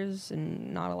years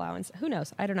and not allowing... Who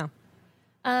knows? I don't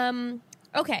know.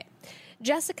 Okay.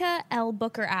 Jessica L.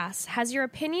 Booker asks, has your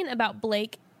opinion about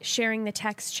Blake sharing the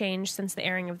text changed since the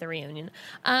airing of the reunion?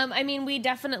 I mean, we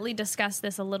definitely discussed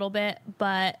this a little bit,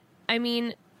 but I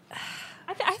mean...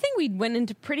 I think we went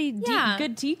into pretty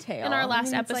good detail in our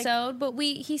last episode, but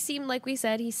he seemed, like we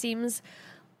said, he seems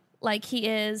like he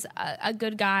is a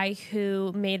good guy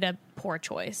who made a poor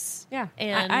choice. Yeah.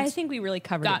 And I think we really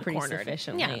covered it pretty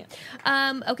sufficiently.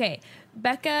 Yeah. Okay.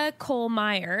 Becca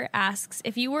Cole-Meyer asks,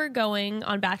 if you were going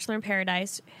on Bachelor in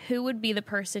Paradise, who would be the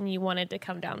person you wanted to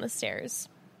come down the stairs?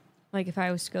 Like if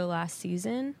I was to go last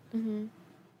season? Mm-hmm.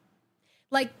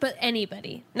 Like, but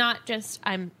anybody, not just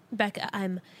Becca,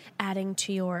 I'm adding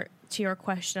to your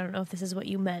question. I don't know if this is what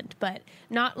you meant, but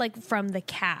not like from the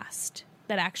cast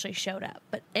that actually showed up,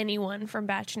 but anyone from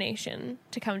BachNation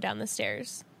to come down the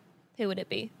stairs. Who would it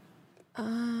be?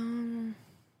 I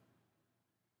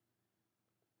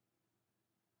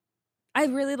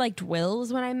really liked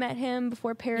Wills when I met him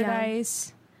before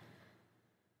Paradise. Yeah.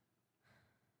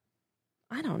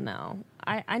 I don't know.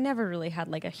 I never really had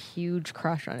like a huge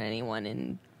crush on anyone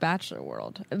in Bachelor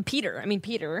world.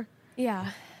 Peter.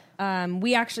 Yeah.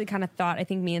 We actually kind of thought, I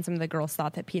think me and some of the girls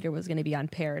thought that Peter was going to be on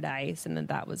Paradise and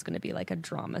that was going to be like a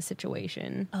drama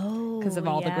situation. Oh, because of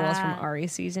all the girls from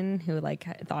Ari's season who like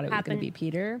thought it was going to be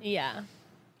Peter. Yeah.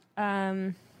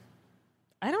 I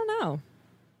don't know.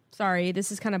 Sorry,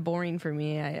 this is kind of boring for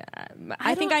me.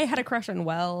 I think I had a crush on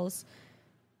Wells.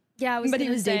 Yeah, but he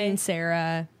was dating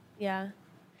Sarah. Yeah.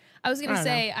 I was going to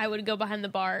say I would go behind the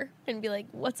bar and be like,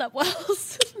 what's up,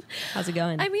 Wells? How's it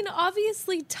going? I mean,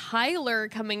 obviously Tyler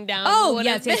coming down. Oh,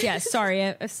 yes.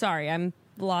 Sorry. I'm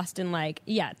lost in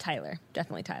Tyler.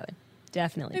 Definitely Tyler.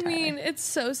 Definitely Tyler. I mean, it's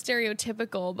so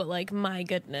stereotypical, but like, my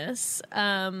goodness.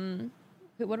 What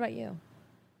about you?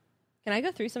 Can I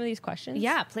go through some of these questions?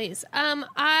 Yeah, please.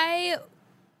 I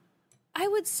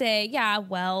would say,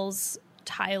 Wells,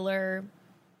 Tyler,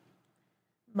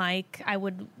 Mike, I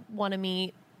would want to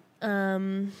meet.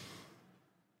 I'm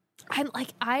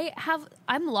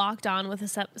locked on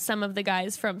with some of the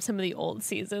guys from some of the old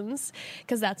seasons,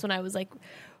 because that's when I was like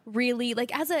really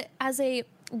like as a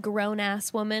grown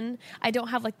ass woman, I don't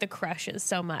have like the crushes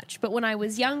so much. But when I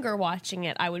was younger watching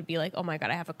it, I would be like, oh my God,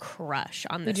 I have a crush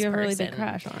on this person. Did you have a really big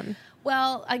crush on?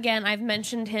 Well, again, I've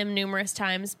mentioned him numerous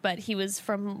times, but he was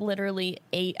from literally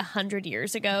 100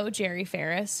 years ago, Jerry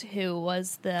Ferris, who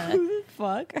was the...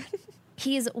 Fuck.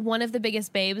 He's one of the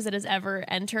biggest babes that has ever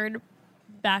entered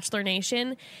Bachelor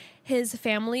Nation. His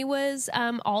family was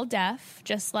all deaf,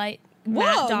 just like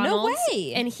Matt Donald's. No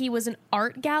way. And he was an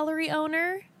art gallery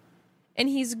owner. And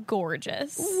he's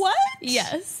gorgeous. What?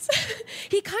 Yes.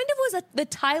 He kind of was the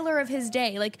Tyler of his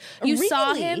day. Like, you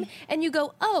saw him and you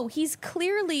go, oh, he's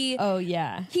clearly... Oh,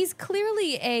 yeah. He's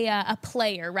clearly a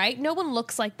player, right? No one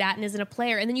looks like that and isn't a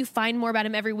player. And then you find more about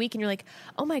him every week and you're like,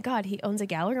 oh my God, he owns a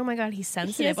gallery. Oh my God, he's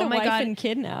sensitive. He has oh my wife God. and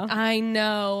kid now. I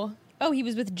know. Oh, he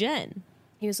was with Jen.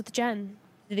 He was with Jen.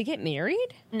 Did they get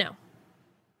married? No.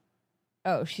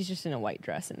 Oh, she's just in a white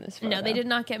dress in this photo. No, they did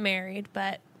not get married,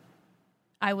 but...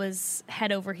 I was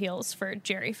head over heels for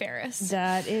Jerry Ferris.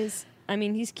 That is, I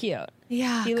mean, he's cute.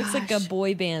 Yeah, he looks like a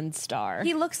boy band star.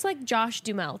 He looks like Josh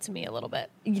Duhamel to me a little bit.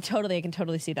 I can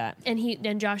totally see that.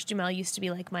 And Josh Duhamel used to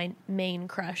be like my main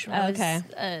crush when I was,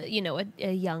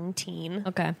 a young teen.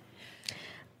 Okay,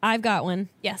 I've got one.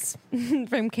 Yes,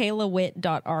 from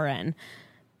KaylaWitt.rn.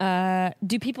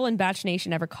 Do people in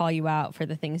BachNation ever call you out for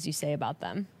the things you say about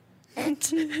them?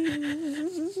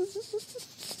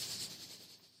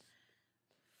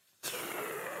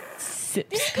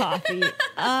 Sips coffee.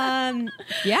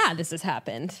 Yeah, this has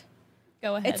happened.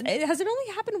 Go ahead. Has it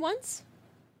only happened once?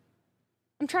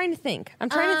 I'm trying to think. I'm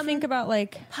trying to think about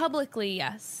like publicly,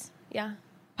 yes, yeah,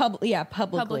 publicly.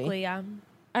 Publicly, yeah.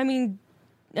 I mean,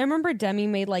 I remember Demi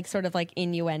made like sort of like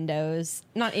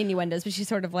not innuendos, but she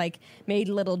sort of like made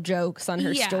little jokes on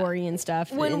her story and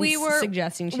stuff. When we were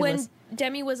suggesting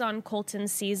Demi was on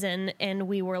Colton's season, and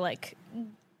we were like,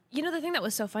 you know, the thing that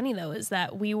was so funny though is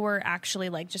that we were actually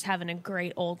like just having a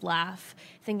great old laugh,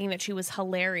 thinking that she was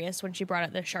hilarious when she brought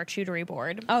out the charcuterie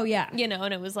board. Oh yeah, you know,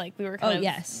 and it was like we were kind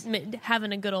of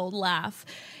having a good old laugh,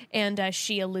 and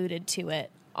she alluded to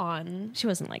it on. She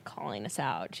wasn't like calling us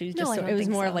out. She was just. It was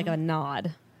more like a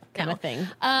nod. Kind of thing.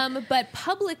 But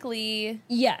publicly...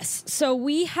 Yes. So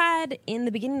we had, in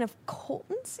the beginning of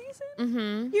Colton's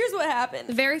season, here's what happened.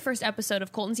 The very first episode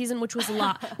of Colton's season, which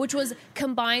was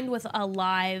combined with a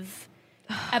live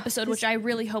episode, which I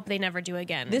really hope they never do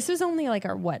again. This was only like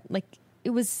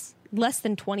it was less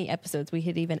than 20 episodes we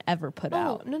had even ever put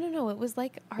out. No. It was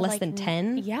like our less than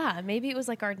 10? Yeah, maybe it was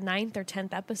like our 9th or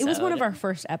 10th episode. It was one of our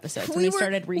first episodes when we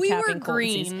started recapping We were Colton's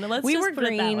green. season. Let's just put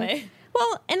it that way.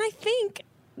 Well, and I think...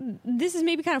 this is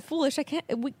maybe kind of foolish.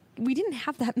 We didn't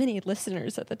have that many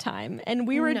listeners at the time, and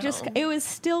we were it was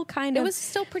still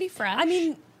pretty fresh. I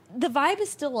mean, the vibe is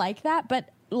still like that, but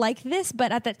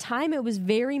at the time it was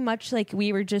very much like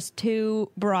we were just two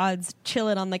broads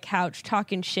chilling on the couch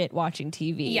talking shit watching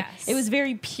TV. Yes. It was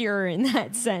very pure in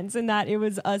that sense, and that it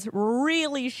was us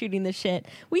really shooting the shit.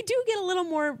 We do get a little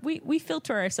more, we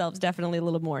filter ourselves definitely a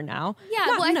little more now. Yeah,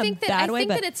 Not well, in I a think bad way,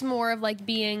 that it's more of like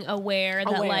being aware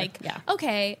that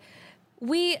okay,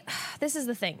 this is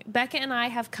the thing. Becca and I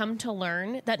have come to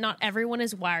learn that not everyone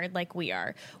is wired like we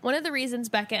are. One of the reasons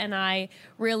Becca and I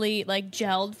really like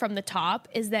gelled from the top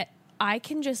is that I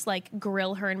can just like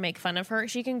grill her and make fun of her.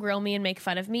 She can grill me and make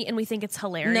fun of me, and we think it's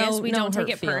hilarious. We don't take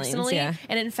it personally, and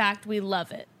in fact, we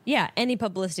love it. Yeah, any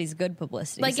publicity is good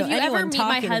publicity. Like, so if you ever meet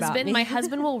my husband, my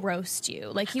husband will roast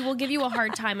you. Like, he will give you a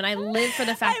hard time, and I live for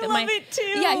the fact that I love it too.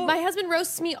 Yeah, my husband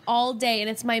roasts me all day, and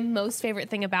it's my most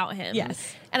favorite thing about him.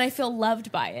 Yes. And I feel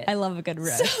loved by it. I love a good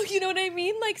roast. So, you know what I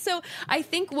mean? Like, so I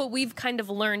think what we've kind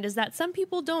of learned is that some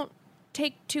people don't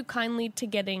take too kindly to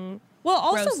getting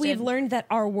roasted. We've learned that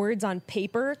our words on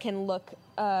paper can look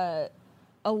a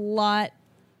lot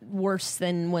worse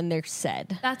than when they're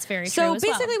said. That's very true. So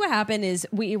basically what happened is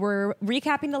we were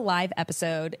recapping the live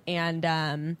episode, and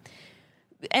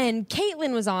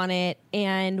Caitlin was on it,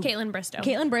 and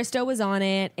Caitlin Bristow was on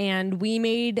it, and we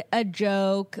made a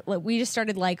joke. We just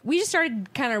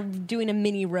started kind of doing a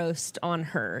mini roast on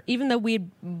her, even though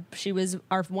she was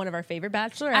one of our favorite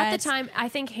bachelorettes. At the time, I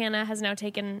think Hannah has now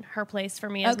taken her place for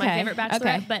me as my favorite bachelorette.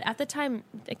 Okay. But at the time,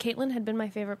 Caitlin had been my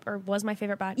favorite, or was my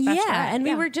favorite bachelorette. Yeah, and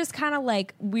we were just kind of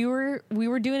like we were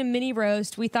doing a mini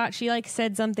roast. We thought she like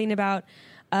said something about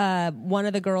one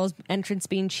of the girls' entrance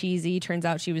being cheesy. Turns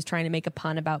out she was trying to make a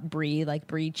pun about brie, like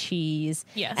brie cheese.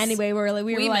 Yes. Anyway,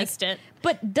 we missed it,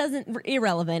 but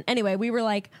irrelevant. Anyway, we were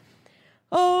like,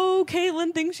 oh,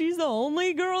 Caitlin thinks she's the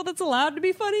only girl that's allowed to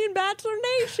be funny in Bachelor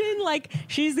Nation. Like,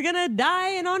 she's gonna die,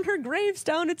 and on her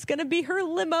gravestone, it's gonna be her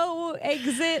limo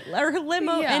exit or her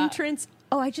limo entrance.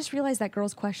 Oh, I just realized that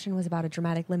girl's question was about a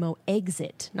dramatic limo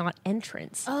exit, not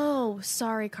entrance. Oh,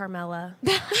 sorry, Carmela.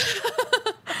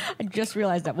 I just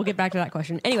realized that. We'll get back to that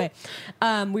question. Anyway,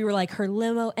 we were like, her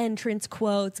limo entrance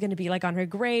quote's going to be like on her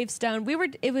gravestone. We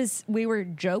were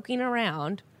joking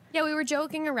around. Yeah, we were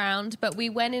joking around, but we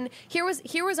went in. Here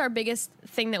was our biggest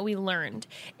thing that we learned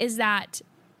is that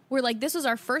we're like, this was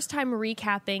our first time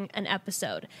recapping an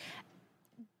episode.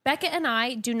 Becca and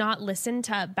I do not listen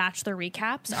to Bachelor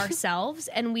recaps ourselves,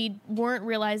 and we weren't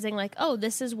realizing like, oh,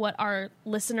 this is what our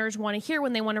listeners want to hear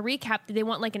when they want to recap. They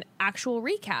want like an actual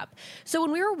recap. So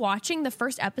when we were watching the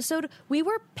first episode, we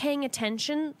were paying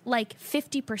attention like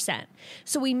 50%.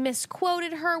 So we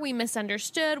misquoted her, we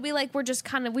misunderstood. We like were just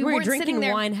kind of we weren't drinking sitting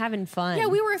there, wine, having fun. Yeah,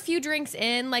 we were a few drinks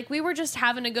in, like we were just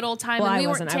having a good old time. Well, and we I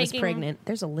wasn't. weren't I was pregnant.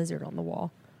 There's a lizard on the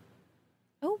wall.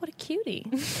 Oh, what a cutie.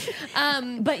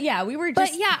 But yeah, we were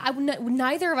just... But yeah,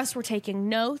 neither of us were taking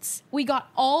notes. We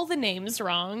got all the names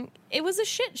wrong. It was a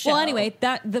shit show. Well, anyway,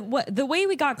 the way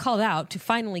we got called out to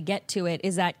finally get to it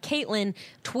is that Caitlin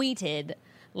tweeted,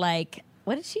 like...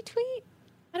 What did she tweet?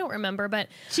 I don't remember, but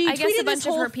I guess a bunch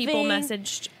of her people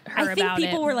messaged her about it. I think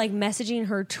people were like messaging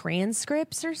her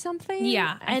transcripts or something.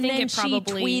 Yeah, and then she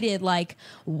tweeted like,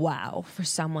 "Wow, for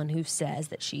someone who says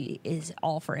that she is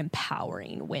all for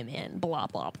empowering women, blah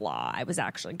blah blah. I was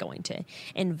actually going to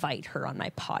invite her on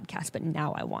my podcast, but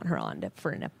now I want her on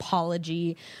for an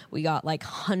apology." We got like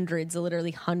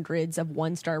literally hundreds of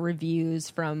 1-star reviews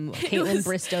from Caitlin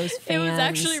Bristow's fans. It was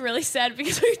actually really sad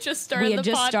because we just started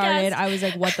the podcast. I was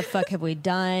like, what the fuck have we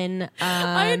done?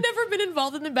 I had never been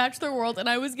involved in the Bachelor world, and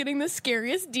I was getting the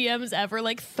scariest DMs ever,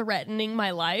 like threatening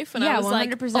my life. And I was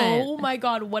 100%. Like, oh my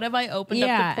God, what have I opened up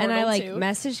the portal to? And I like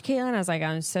messaged Caitlin. I was like,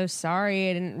 I'm so sorry.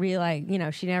 I didn't realize,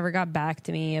 she never got back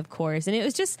to me, of course. And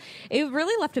it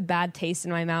really left a bad taste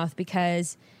in my mouth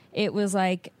because it was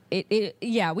like,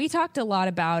 we talked a lot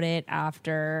about it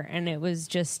after, and it was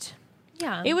just...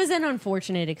 Yeah. It was an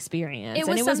unfortunate experience. It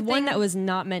was one that was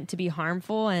not meant to be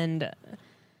harmful, and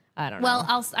I don't know.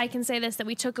 Well, I can say this, that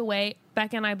we took away,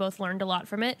 Becca and I both learned a lot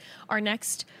from it. Our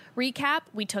next recap,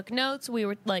 we took notes. We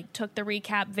were like, took the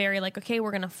recap very like, okay,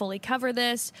 we're going to fully cover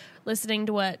this, listening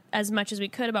to as much as we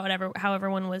could about how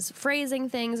everyone was phrasing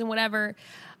things and whatever.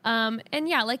 And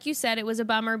yeah, like you said, it was a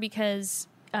bummer because...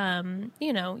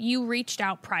 you reached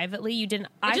out privately. You didn't.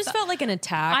 I just felt like an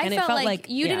attack, and it felt like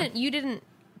you didn't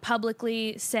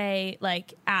publicly say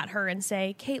like at her and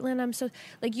say, Caitlin, I'm so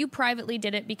like, you privately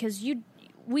did it because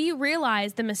we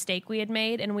realized the mistake we had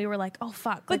made, and we were like, oh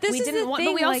fuck, but we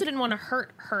also didn't want to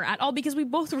hurt her at all because we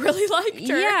both really liked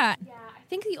her. Yeah. I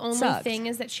think the only thing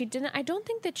is that I don't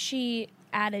think that she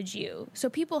added you, so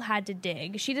people had to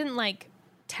dig. She didn't like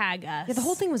tag us. Yeah, the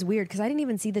whole thing was weird because I didn't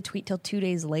even see the tweet till 2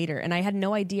 days later, and I had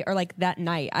no idea, or like that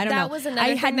night. I don't know. Was another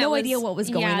I had no idea what was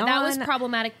going on. Yeah, that was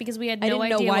problematic because we had no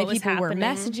idea know why what was people happening. were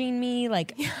messaging me.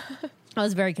 Like, I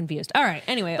was very confused. All right.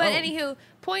 Anyway, but anywho,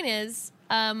 point is,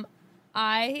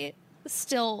 I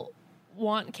still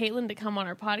want Caitlin to come on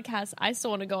our podcast. I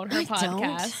still want to go on her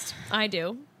podcast. I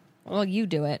do. Well, you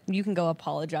do it. You can go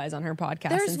apologize on her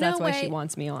podcast since that's why she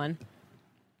wants me on.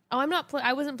 Oh, I'm not.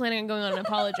 I wasn't planning on going on and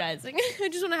apologizing. I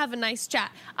just want to have a nice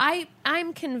chat.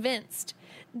 I'm convinced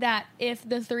that if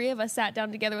the three of us sat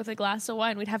down together with a glass of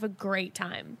wine, we'd have a great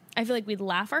time. I feel like we'd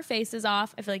laugh our faces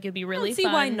off. I feel like it'd be really fun. See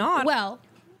why not? Well,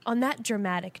 on that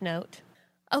dramatic note,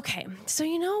 okay. So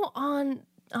on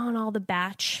all the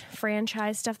Batch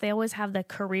franchise stuff, they always have the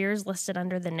careers listed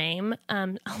under the name.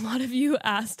 A lot of you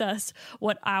asked us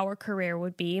what our career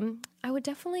would be. I would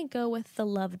definitely go with the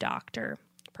Love Doctor,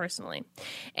 personally.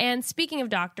 And speaking of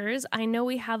doctors, I know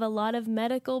we have a lot of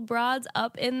medical broads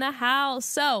up in the house.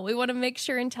 So we want to make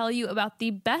sure and tell you about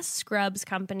the best scrubs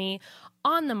company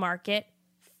on the market,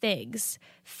 Figs.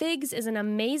 Figs is an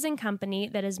amazing company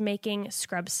that is making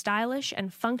scrubs stylish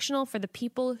and functional for the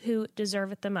people who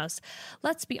deserve it the most.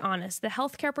 Let's be honest, the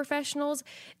healthcare professionals,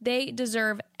 they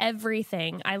deserve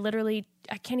everything. I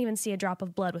can't even see a drop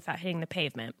of blood without hitting the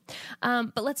pavement.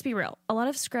 But let's be real. A lot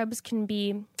of scrubs can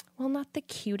be, well, not the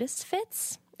cutest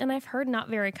fits. And I've heard not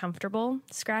very comfortable,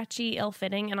 scratchy,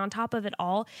 ill-fitting, and on top of it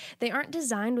all, they aren't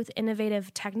designed with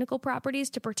innovative technical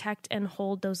properties to protect and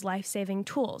hold those life-saving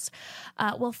tools.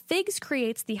 Well, Figs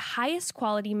creates the highest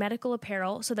quality medical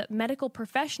apparel so that medical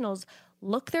professionals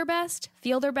look their best,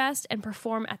 feel their best, and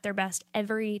perform at their best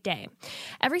every day.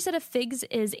 Every set of Figs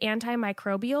is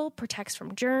antimicrobial, protects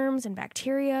from germs and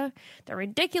bacteria. They're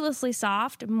ridiculously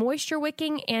soft,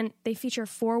 moisture-wicking, and they feature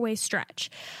 4-way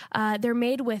stretch. They're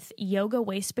made with yoga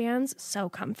waistbands, so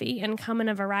comfy, and come in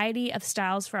a variety of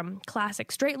styles from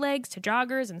classic straight legs to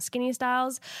joggers and skinny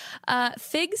styles.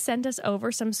 Figs sent us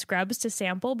over some scrubs to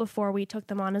sample before we took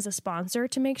them on as a sponsor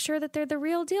to make sure that they're the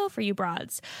real deal for you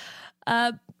broads.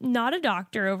 Not a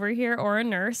doctor over here or a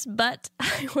nurse, but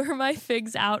I wear my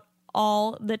Figs out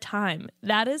all the time.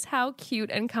 That is how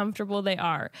cute and comfortable they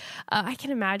are. I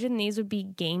can imagine these would be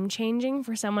game-changing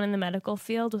for someone in the medical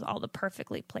field with all the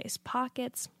perfectly placed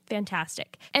pockets.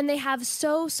 Fantastic. And they have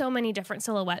so many different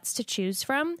silhouettes to choose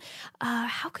from.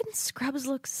 How can scrubs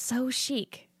look so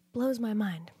chic? Blows my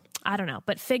mind. I don't know,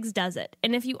 but Figs does it.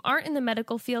 And if you aren't in the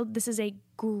medical field, this is a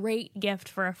great gift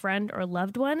for a friend or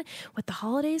loved one with the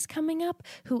holidays coming up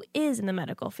who is in the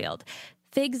medical field.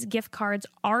 Figs gift cards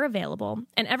are available,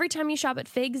 and every time you shop at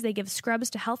Figs, they give scrubs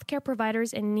to healthcare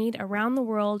providers in need around the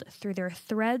world through their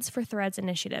Threads for Threads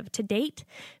initiative. To date,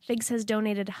 Figs has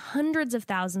donated hundreds of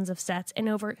thousands of sets in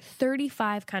over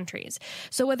 35 countries.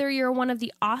 So whether you're one of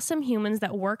the awesome humans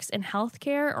that works in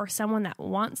healthcare or someone that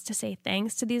wants to say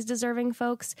thanks to these deserving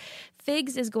folks,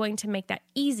 Figs is going to make that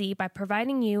easy by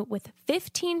providing you with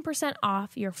 15%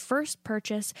 off your first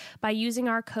purchase by using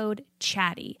our code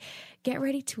CHATTY. Get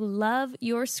ready to love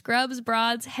your scrubs,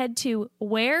 broads. Head to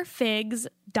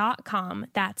wearfigs.com wearfigs.com.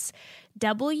 That's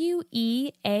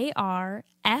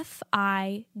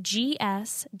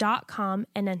wearfigs.com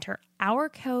and enter our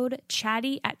code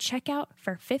chatty at checkout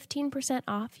for 15%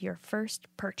 off your first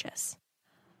purchase.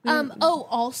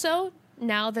 Also,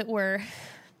 now that we're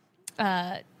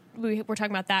talking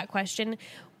about that question,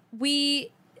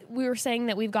 we were saying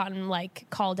that we've gotten like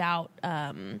called out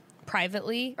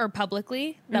privately or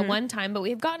publicly that one time, but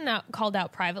we've called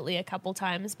out privately a couple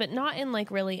times, but not in like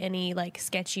really any like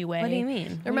sketchy way. What do you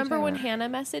mean? Remember when Hannah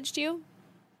messaged you?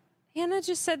 Hannah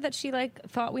just said that she like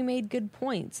thought we made good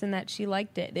points and that she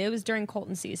liked it. It was during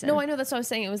Colton season. No, I know, that's what I was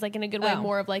saying. It was like in a good way,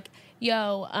 more of like,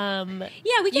 yo, yeah,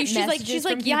 we get she's like,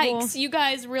 yikes, you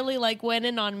guys really like went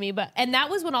in on me, and that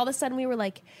was when all of a sudden we were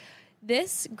like,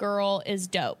 this girl is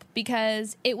dope,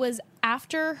 because it was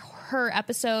after her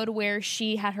episode where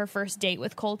she had her first date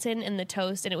with Colton in the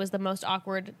toast, and it was the most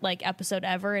awkward like episode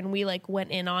ever, and we like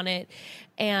went in on it,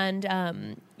 and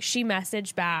she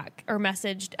messaged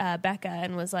Becca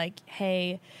and was like,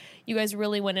 hey, you guys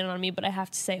really went in on me, but I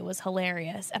have to say it was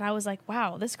hilarious. And I was like,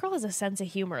 wow, this girl has a sense of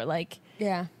humor. Like,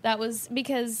 yeah, that was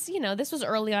because, you know, this was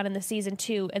early on in the season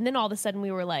too, and then all of a sudden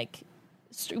we were like,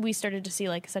 we started to see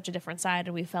like such a different side,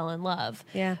 and we fell in love.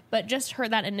 Yeah. But just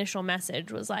that initial message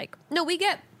was like, no, we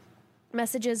get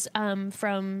messages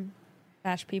from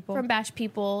Bash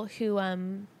people who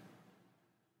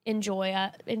enjoy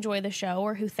the show,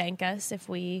 or who thank us if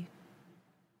we,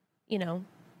 you know,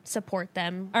 support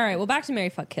them. All right, well, back to Marry,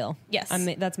 Fuck, Kill. Yes.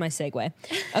 That's my segue.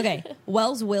 Okay.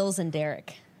 Wells, Wills, and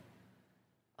Derek.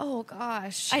 Oh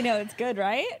gosh, I know, it's good,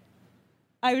 right?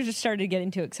 I was just started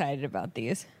getting too excited about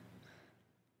these.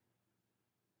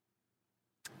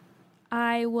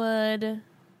 I would.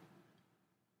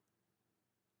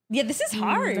 Yeah, this is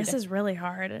hard. This is really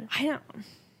hard.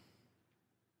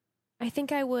 I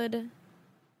think I would.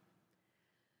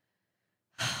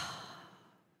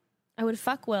 I would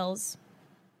fuck Wills.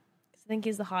 I think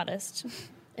he's the hottest,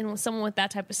 and someone with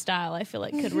that type of style, I feel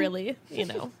like could really, you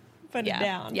know, put it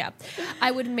down. Yeah,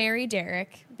 I would marry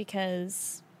Derek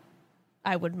because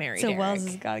I would marry Derek. So Wells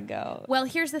has got to go. Well,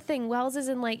 here's the thing. Wells is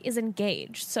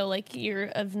engaged. So, like, you're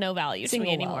of no value to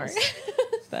me anymore.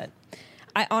 But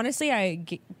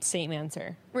same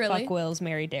answer. Really? Fuck Wills,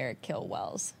 marry Derek, kill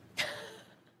Wells.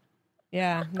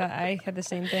 Yeah, I had the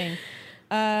same thing.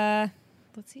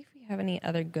 Let's see if we have any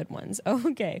other good ones. Oh,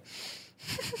 okay.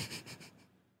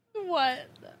 What?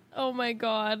 Oh, my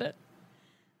God.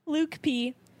 Luke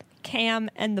P., Cam,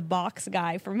 and the box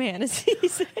guy from Hannah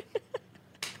season.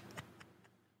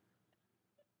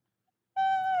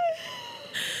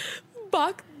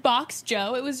 Box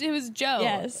Joe. It was Joe.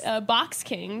 Yes. Box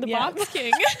King. Box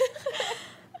King.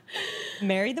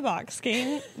 Marry the Box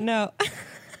King. No.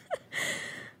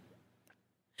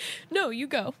 No, you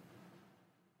go.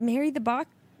 Marry the Box.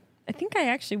 I think I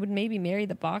actually would maybe marry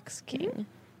the Box King.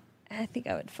 I think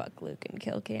I would fuck Luke and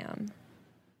kill Cam.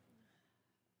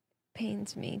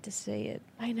 Pains me to say it.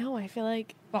 I know. I feel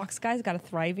like Box Guy's got a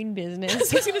thriving business. I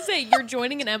was going to say, you're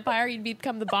joining an empire. You'd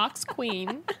become the Box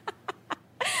Queen.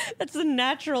 That's the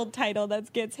natural title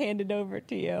that gets handed over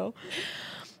to you.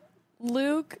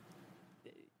 Luke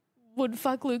would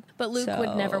fuck Luke, but Luke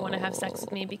would never want to have sex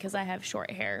with me because I have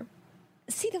short hair.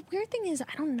 See, the weird thing is,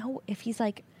 I don't know if he's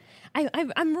like, I'm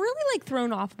really like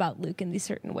thrown off about Luke in these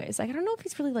certain ways. Like, I don't know if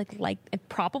he's really like it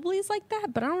probably is like that,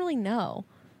 but I don't really know.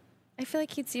 I feel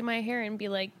like he'd see my hair and be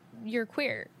like, "You're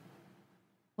queer."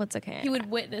 What's okay? He would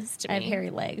witness to me. I have hairy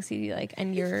legs. He'd be like,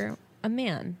 and you're a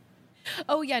man.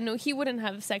 Oh, yeah, no, he wouldn't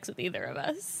have sex with either of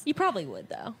us. You probably would,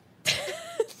 though.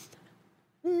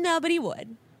 No, but he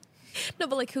would. No,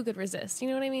 but, like, who could resist? You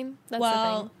know what I mean? That's the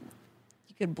thing.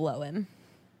 You could blow him.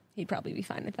 He'd probably be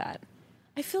fine with that.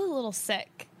 I feel a little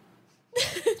sick.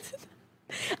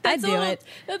 I'd do it.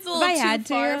 That's a little too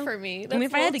far for me. I mean,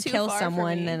 if I had to kill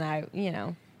someone, then I.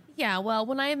 Yeah, well,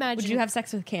 when I imagine... Would you have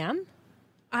sex with Cam?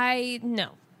 No.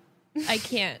 I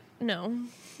can't. No.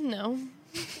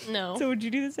 So would you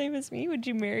do the same as me? Would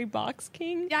you marry Box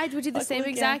King? Yeah, I would do the same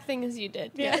exact thing as you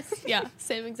did. Yes. Yeah,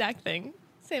 same exact thing.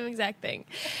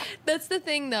 That's the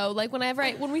thing, though. Like,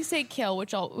 when we say kill,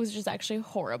 which was just actually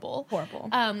horrible.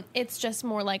 It's just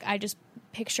more like I just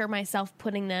picture myself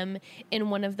putting them in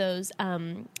one of those,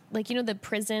 like, you know, the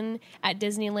prison at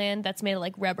Disneyland that's made of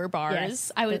like rubber bars.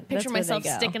 Yes, I would picture myself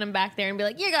sticking them back there and be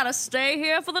like, "You gotta stay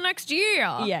here for the next year."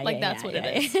 That's what it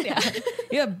is. Yeah,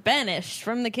 you're banished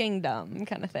from the kingdom,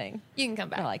 kind of thing. You can come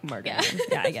back. Or like murder.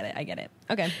 Yeah, I get it.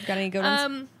 Okay, got any good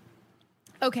ones?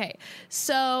 Okay,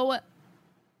 so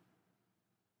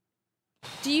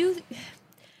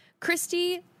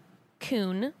Christy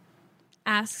Kuhn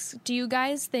asks, do you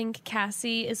guys think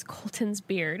Cassie is Colton's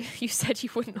beard? You said you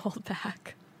wouldn't hold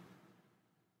back.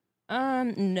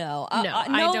 No.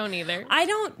 I don't either. I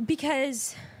don't,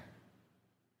 because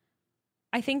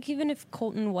I think even if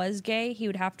Colton was gay, he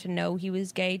would have to know he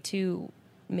was gay to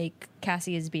make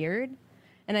Cassie his beard.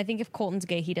 And I think if Colton's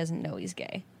gay, he doesn't know he's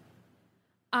gay.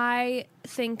 I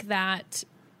think that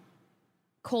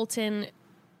Colton,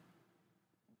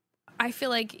 I feel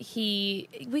like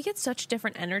we get such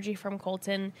different energy from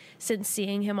Colton since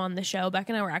seeing him on the show.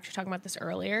 Becca and I were actually talking about this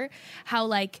earlier, how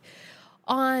like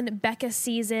on Becca's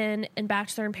season and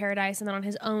Bachelor in Paradise and then on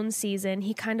his own season,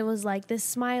 he kind of was like this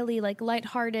smiley, like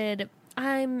lighthearted,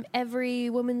 I'm every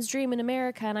woman's dream in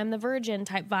America and I'm the virgin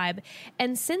type vibe.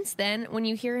 And since then, when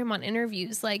you hear him on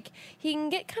interviews, like he can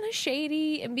get kind of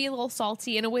shady and be a little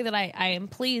salty in a way that I am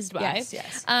pleased by.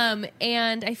 Yes.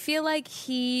 And I feel like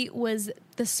he was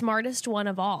the smartest one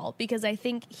of all, because I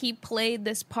think he played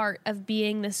this part of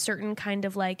being this certain kind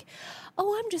of like,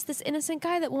 oh, I'm just this innocent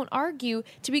guy that won't argue,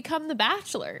 to become the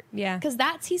Bachelor. Yeah. Because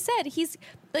he said, he's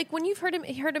like, when you've heard him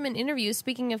in interviews,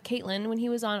 speaking of Caitlyn, when he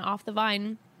was on Off the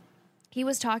Vine, he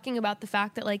was talking about the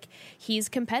fact that, like, he's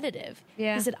competitive.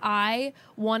 Yeah. He said, I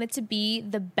wanted to be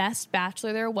the best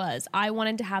Bachelor there was. I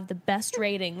wanted to have the best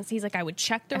ratings. He's like, I would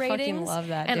check the ratings. I fucking love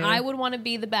that, and dude. I would want to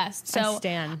be the best. So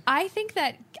I think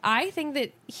that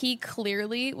he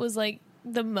clearly was, like,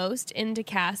 the most into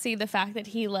Cassie. The fact that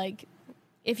he, like,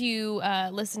 if you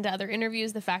listen to other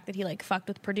interviews, the fact that he, like, fucked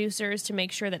with producers to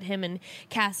make sure that him and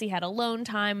Cassie had alone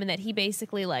time, and that he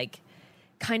basically, like,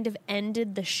 kind of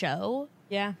ended the show.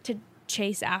 Yeah. To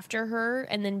chase after her,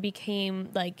 and then became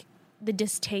like the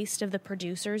distaste of the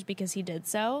producers because he did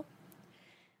so.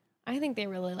 I think they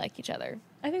really like each other.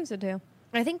 I think so too.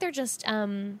 I think they're just I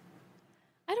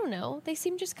don't know, they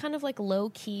seem just kind of like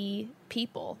low-key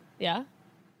people. Yeah,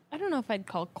 I don't know if I'd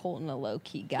call Colton a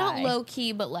low-key guy. not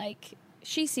low-key, but like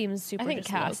she seems super. I think just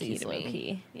Cassie's low-key to me.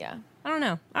 low-key. Yeah, I don't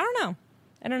know.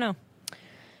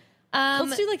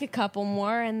 Let's do like a couple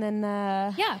more and then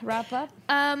wrap up.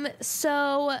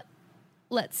 So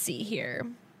let's see here.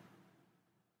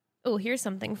 Oh, here's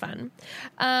something fun.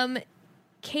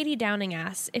 Katie Downing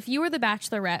asks, if you were the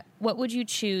Bachelorette, what would you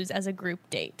choose as a group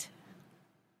date?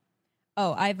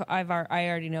 Oh, I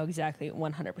already know exactly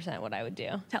 100% what I would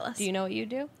do. Tell us. Do you know what you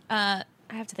do? I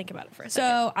have to think about it for a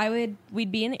second. So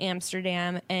we'd be in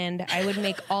Amsterdam, and I would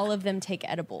make all of them take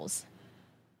edibles.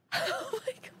 Oh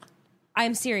my God.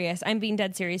 I'm serious. I'm being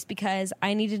dead serious, because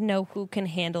I need to know who can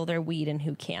handle their weed and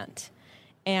who can't.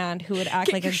 And who would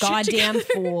act like a goddamn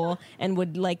fool and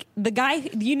would, like, the guy,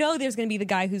 there's going to be the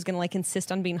guy who's going to, like,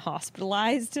 insist on being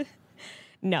hospitalized.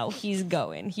 No, he's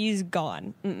going. He's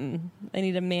gone. I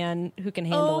need a man who can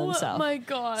handle himself. Oh my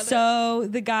God. So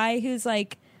the guy who's,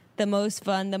 like, the most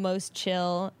fun, the most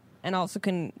chill, and also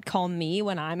can calm me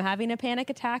when I'm having a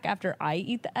panic attack after I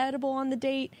eat the edible on the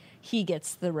date, he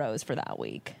gets the rose for that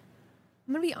week.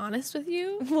 I'm going to be honest with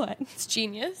you. What? It's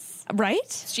genius. Right?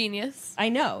 It's genius. I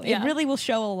know. Yeah. It really will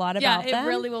show a lot about them. Yeah, it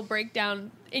really will break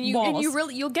down. And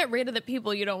you'll get rid of the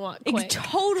people you don't want quick.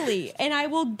 Totally. And I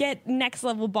will get next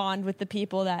level bond with the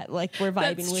people that, like, we're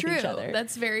vibing with each other.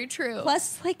 That's very true.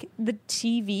 Plus, like, the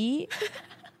TV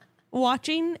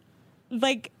watching,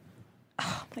 like,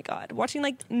 oh my God, watching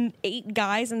like 8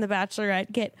 guys in The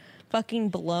Bachelorette get fucking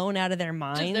blown out of their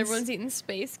minds. Just everyone's eating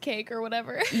space cake or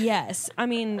whatever. Yes. I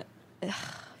mean,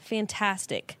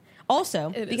 fantastic.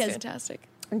 Also, it because is fantastic.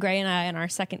 Gray and I, on our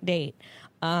second date,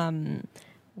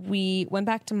 we went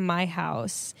back to my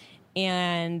house,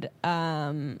 and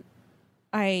I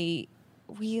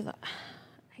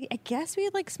guess we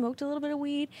had, like, smoked a little bit of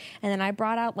weed, and then I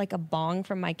brought out, like, a bong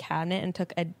from my cabinet and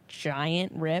took a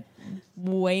giant rip,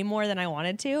 way more than I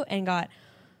wanted to, and got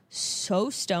so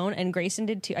stoned. And Grayson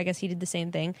did too. I guess he did the same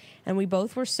thing. And we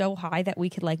both were so high that we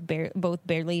could, like, both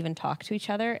barely even talk to each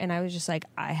other. And I was just like,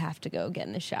 I have to go get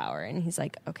in the shower. And he's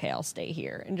like, okay, I'll stay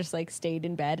here. And just, like, stayed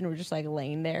in bed, and we're just, like,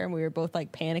 laying there, and we were both,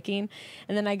 like, panicking.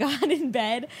 And then I got in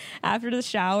bed after the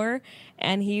shower,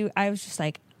 and I was just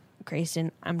like,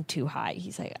 Grayson, I'm too high.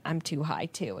 He's like, I'm too high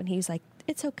too. And he's like,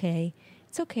 it's okay.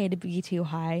 It's okay to be too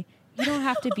high. You don't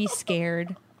have to be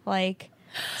scared. Like,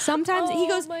 sometimes he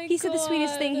said the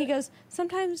sweetest thing. He goes,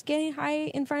 sometimes getting high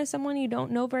in front of someone you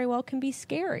don't know very well can be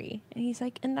scary. And he's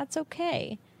like, and that's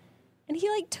okay. And he,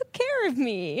 like, took care of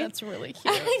me. That's really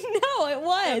cute. I know, it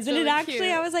was. That's and really it actually,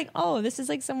 cute. I was like, oh, this is,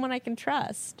 like, someone I can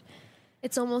trust.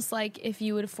 It's almost like if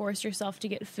you would force yourself to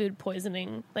get food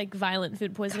poisoning, like violent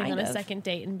food poisoning on a second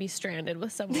date, and be stranded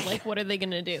with someone. Like, what are they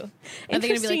going to do? Are they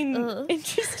going to be like, ugh?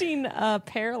 Interesting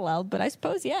parallel, but I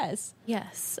suppose yes.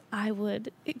 Yes, I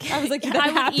would. I was like,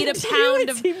 I would eat a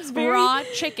pound of raw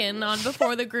chicken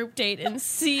before the group date and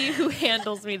see who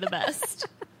handles me the best.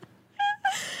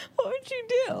 What would you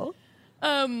do?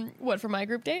 What, for my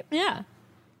group date? Yeah.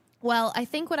 Well, I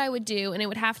think what I would do, and it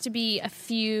would have to be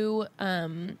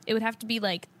it would have to be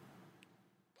like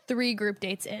 3 group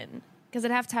dates in, because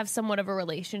I'd have to have somewhat of a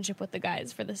relationship with the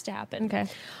guys for this to happen. Okay.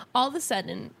 All of a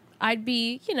sudden, I'd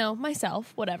be,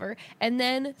 myself, whatever. And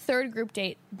then 3rd group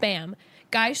date, bam,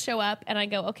 guys show up, and I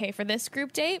go, okay, for this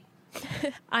group date,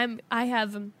 I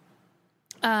have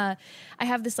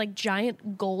this like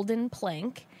giant golden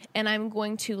plank, and I'm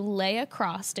going to lay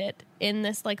across it in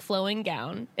this like flowing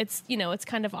gown. It's it's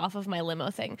kind of off of my limo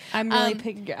thing. I'm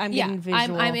really I'm getting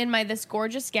visual. I'm in this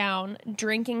gorgeous gown,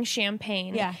 drinking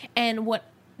champagne. Yeah. And what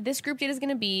this group date is going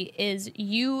to be is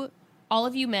all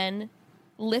of you men,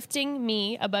 lifting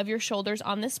me above your shoulders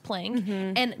on this plank,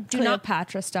 and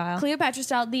Cleopatra style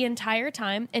the entire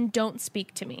time, and don't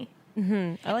speak to me.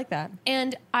 I like that.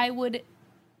 And I would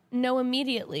know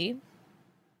immediately.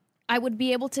 I would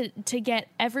be able to get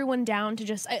everyone down to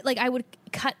just I would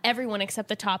cut everyone except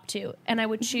the top 2, and I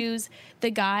would choose the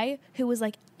guy who was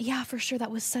like, yeah, for sure,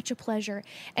 that was such a pleasure,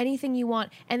 anything you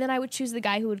want. And then I would choose the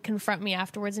guy who would confront me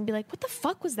afterwards and be like, what the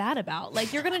fuck was that about?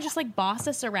 Like, you're gonna just like boss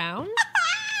us around?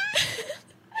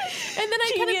 And then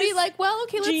I kind of be like, well,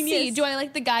 okay, let's see. Do I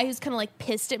like the guy who's kind of like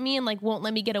pissed at me and like won't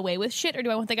let me get away with shit, or do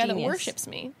I want the guy that worships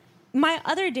me? My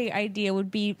other date idea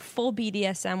would be full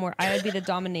BDSM, where I would be the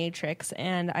dominatrix,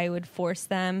 and I would force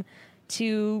them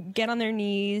to get on their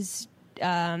knees,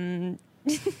 chained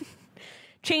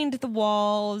to the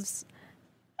walls.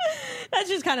 That's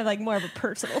just kind of like more of a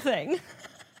personal thing.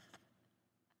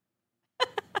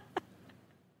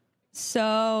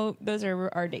 So those are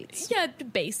our dates. Yeah,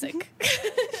 basic.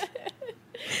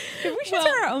 We should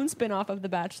start our own spin-off of The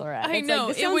Bachelorette. I know.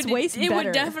 Like, it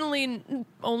would definitely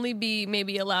only be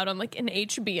maybe allowed on like an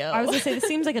HBO. I was going to say, this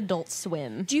seems like Adult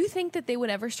Swim. Do you think that they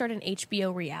would ever start an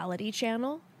HBO reality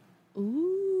channel?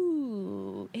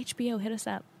 Ooh, HBO, hit us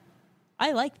up.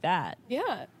 I like that.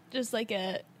 Yeah, just like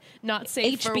a not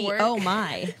safe for work. Oh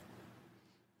my.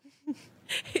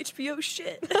 HBO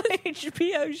shit.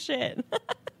 HBO shit.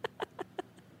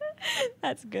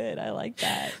 That's good. I like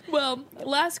that. Well,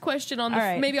 last question on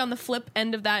maybe on the flip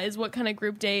end of that is, what kind of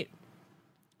group date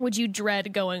would you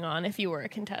dread going on if you were a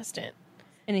contestant?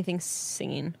 Anything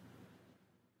singing.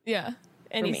 Yeah.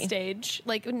 Any stage.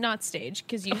 Like, not stage,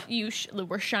 because you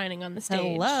were shining on the stage.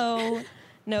 Hello.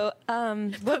 No,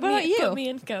 what about you? Put me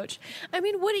in, coach. I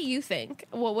mean, what do you think?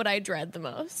 What would I dread the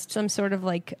most? Some sort of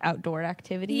like outdoor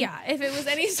activity? Yeah, if it was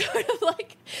any sort of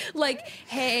like,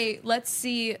 hey, let's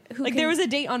see who there was a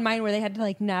date on mine where they had to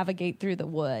like navigate through the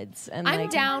woods, and I'm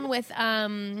down with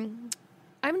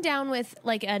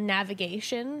like a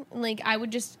navigation. Like, I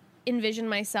would just envision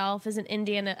myself as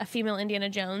a female Indiana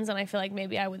Jones, and I feel like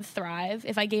maybe I would thrive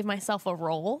if I gave myself a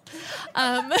role.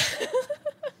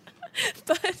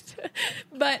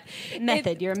 But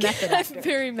method. You're a method actor. I'm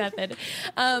very method.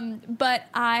 But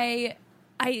I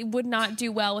would not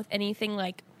do well with anything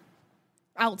like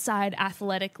outside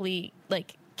athletically,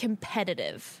 like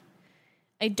competitive.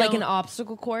 I don't, like an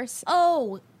obstacle course.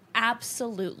 Oh,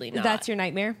 absolutely not. That's your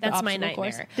nightmare? That's my nightmare.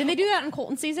 Course? Did they do that in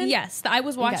Colton season? Yes. I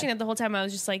was watching it the whole time. I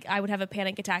was just like, I would have a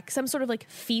panic attack. Some sort of like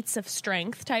feats of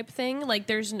strength type thing. Like,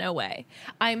 there's no way.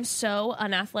 I'm so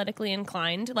unathletically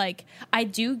inclined. Like, I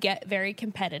do get very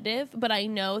competitive, but I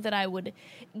know that I would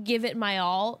give it my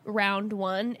all round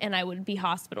 1 and I would be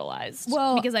hospitalized.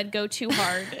 Well, because I'd go too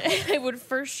hard. I would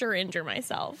for sure injure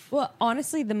myself. Well,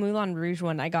 honestly, the Moulin Rouge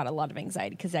one, I got a lot of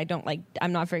anxiety because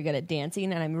I'm not very good at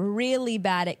dancing, and I'm really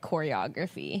bad at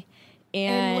choreography.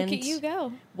 And look at you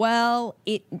go. Well,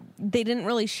 they didn't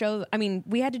really show. I mean,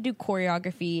 we had to do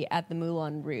choreography at the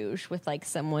Moulin Rouge with like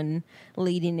someone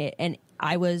leading it, and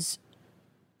I was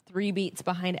 3 beats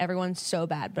behind everyone so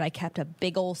bad, but I kept a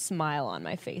big old smile on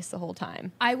my face the whole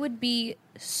time. I would be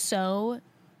so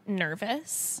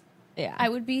nervous. Yeah, I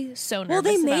would be so nervous. Well,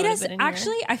 they made us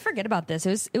actually. I forget about this.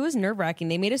 It was nerve wracking.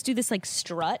 They made us do this like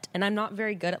strut, and I'm not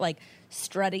very good at like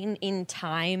strutting in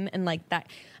time and like that.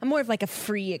 I'm more of like a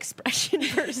free expression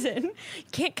person. You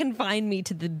can't confine me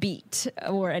to the beat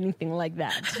or anything like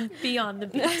that. Beyond the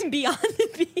beat. Beyond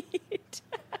the beat.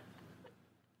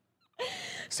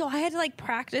 So I had to like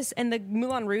practice, and the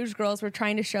Moulin Rouge girls were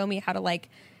trying to show me how to like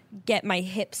get my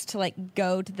hips to like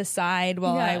go to the side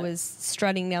while I was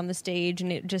strutting down the stage,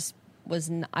 and it just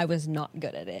I was not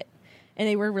good at it. And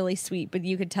they were really sweet, but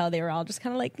you could tell they were all just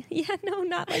kind of like, yeah, no,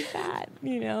 not like that,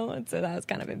 And so that was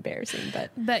kind of embarrassing,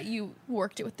 but you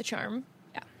worked it with the charm.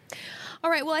 Yeah.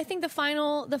 All right. Well, I think the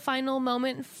final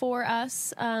moment for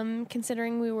us,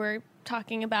 considering we were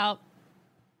talking about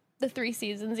the 3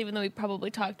 seasons, even though we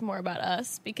probably talked more about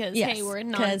us because hey, we're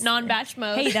in non-batch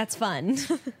mode. Hey, that's fun.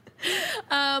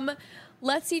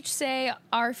 let's each say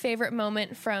our favorite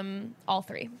moment from all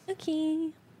three. Okay.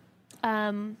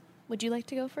 Would you like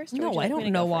to go first? No, I don't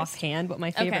know offhand what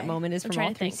my favorite moment is from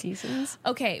all 3 seasons.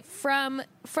 Okay, from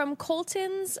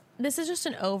Colton's, this is just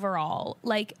an overall.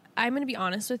 Like, I'm going to be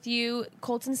honest with you,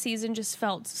 Colton's season just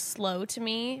felt slow to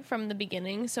me from the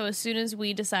beginning. So as soon as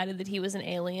we decided that he was an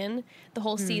alien, the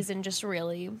whole season just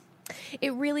really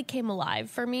came alive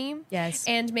for me. Yes.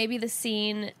 And maybe the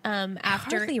scene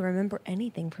after... I hardly remember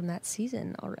anything from that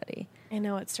season already. I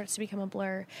know, it starts to become a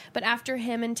blur. But after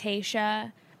him and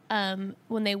Tayshia...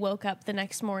 when they woke up the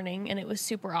next morning and it was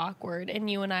super awkward,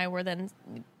 and you and I were then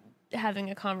having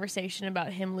a conversation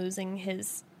about him losing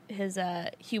his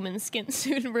human skin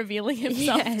suit and revealing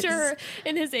himself to her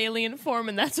in his alien form,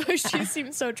 and that's why she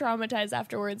seemed so traumatized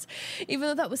afterwards. Even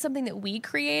though that was something that we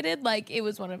created, like, it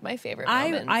was one of my favorite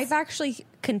moments. I've actually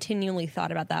continually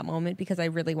thought about that moment because I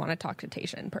really want to talk to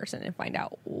Tayshia in person and find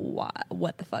out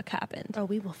what the fuck happened. Oh,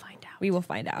 we will find out. We will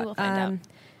find out. We will find out.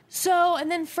 So, and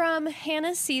then from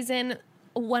Hannah's season,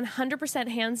 100%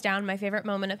 hands down, my favorite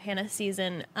moment of Hannah's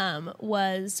season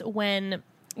was when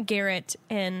Garrett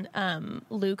and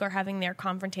Luke are having their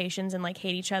confrontations and like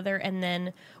hate each other, and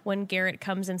then when Garrett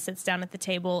comes and sits down at the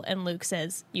table and Luke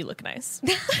says, "You look nice."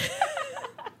 That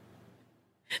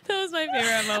was my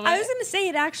favorite moment. I was going to say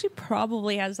it actually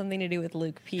probably has something to do with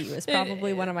Luke P. It was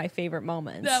probably one of my favorite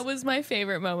moments. That was my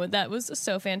favorite moment. That was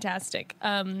so fantastic.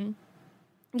 And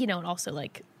also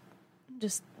like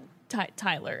just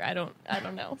Tyler. I don't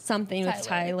know. Something Tyler. With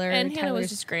Tyler. And Hannah was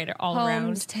just great all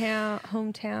around.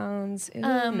 Hometowns.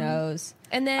 Who knows?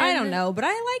 And then I don't know, but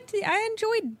I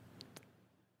enjoyed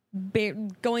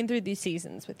going through these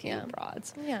seasons with you,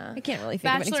 broads. Yeah. I can't really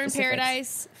think of any Bachelor in specifics.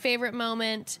 Paradise, favorite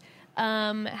moment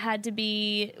had to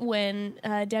be when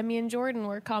Demi and Jordan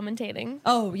were commentating.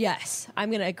 Oh, yes. I'm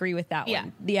going to agree with that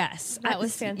one. Yes. That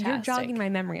was fantastic. You're jogging my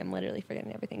memory. I'm literally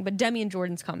forgetting everything. But Demi and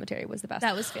Jordan's commentary was the best.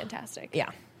 That was fantastic. Yeah.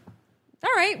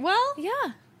 All right. Well.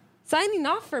 Yeah. Signing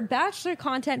off for Bachelor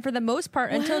content for the most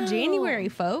part until January,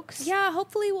 folks. Yeah,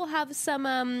 hopefully we'll have some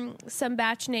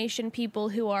BachNation people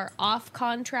who are off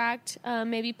contract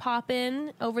maybe pop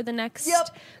in over the next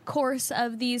course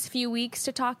of these few weeks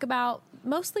to talk about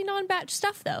mostly non-batch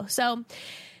stuff, though. So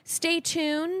stay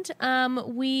tuned.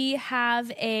 We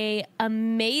have a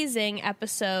amazing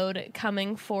episode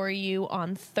coming for you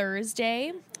on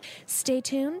Thursday. Stay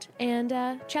tuned and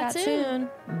chat soon.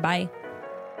 Bye.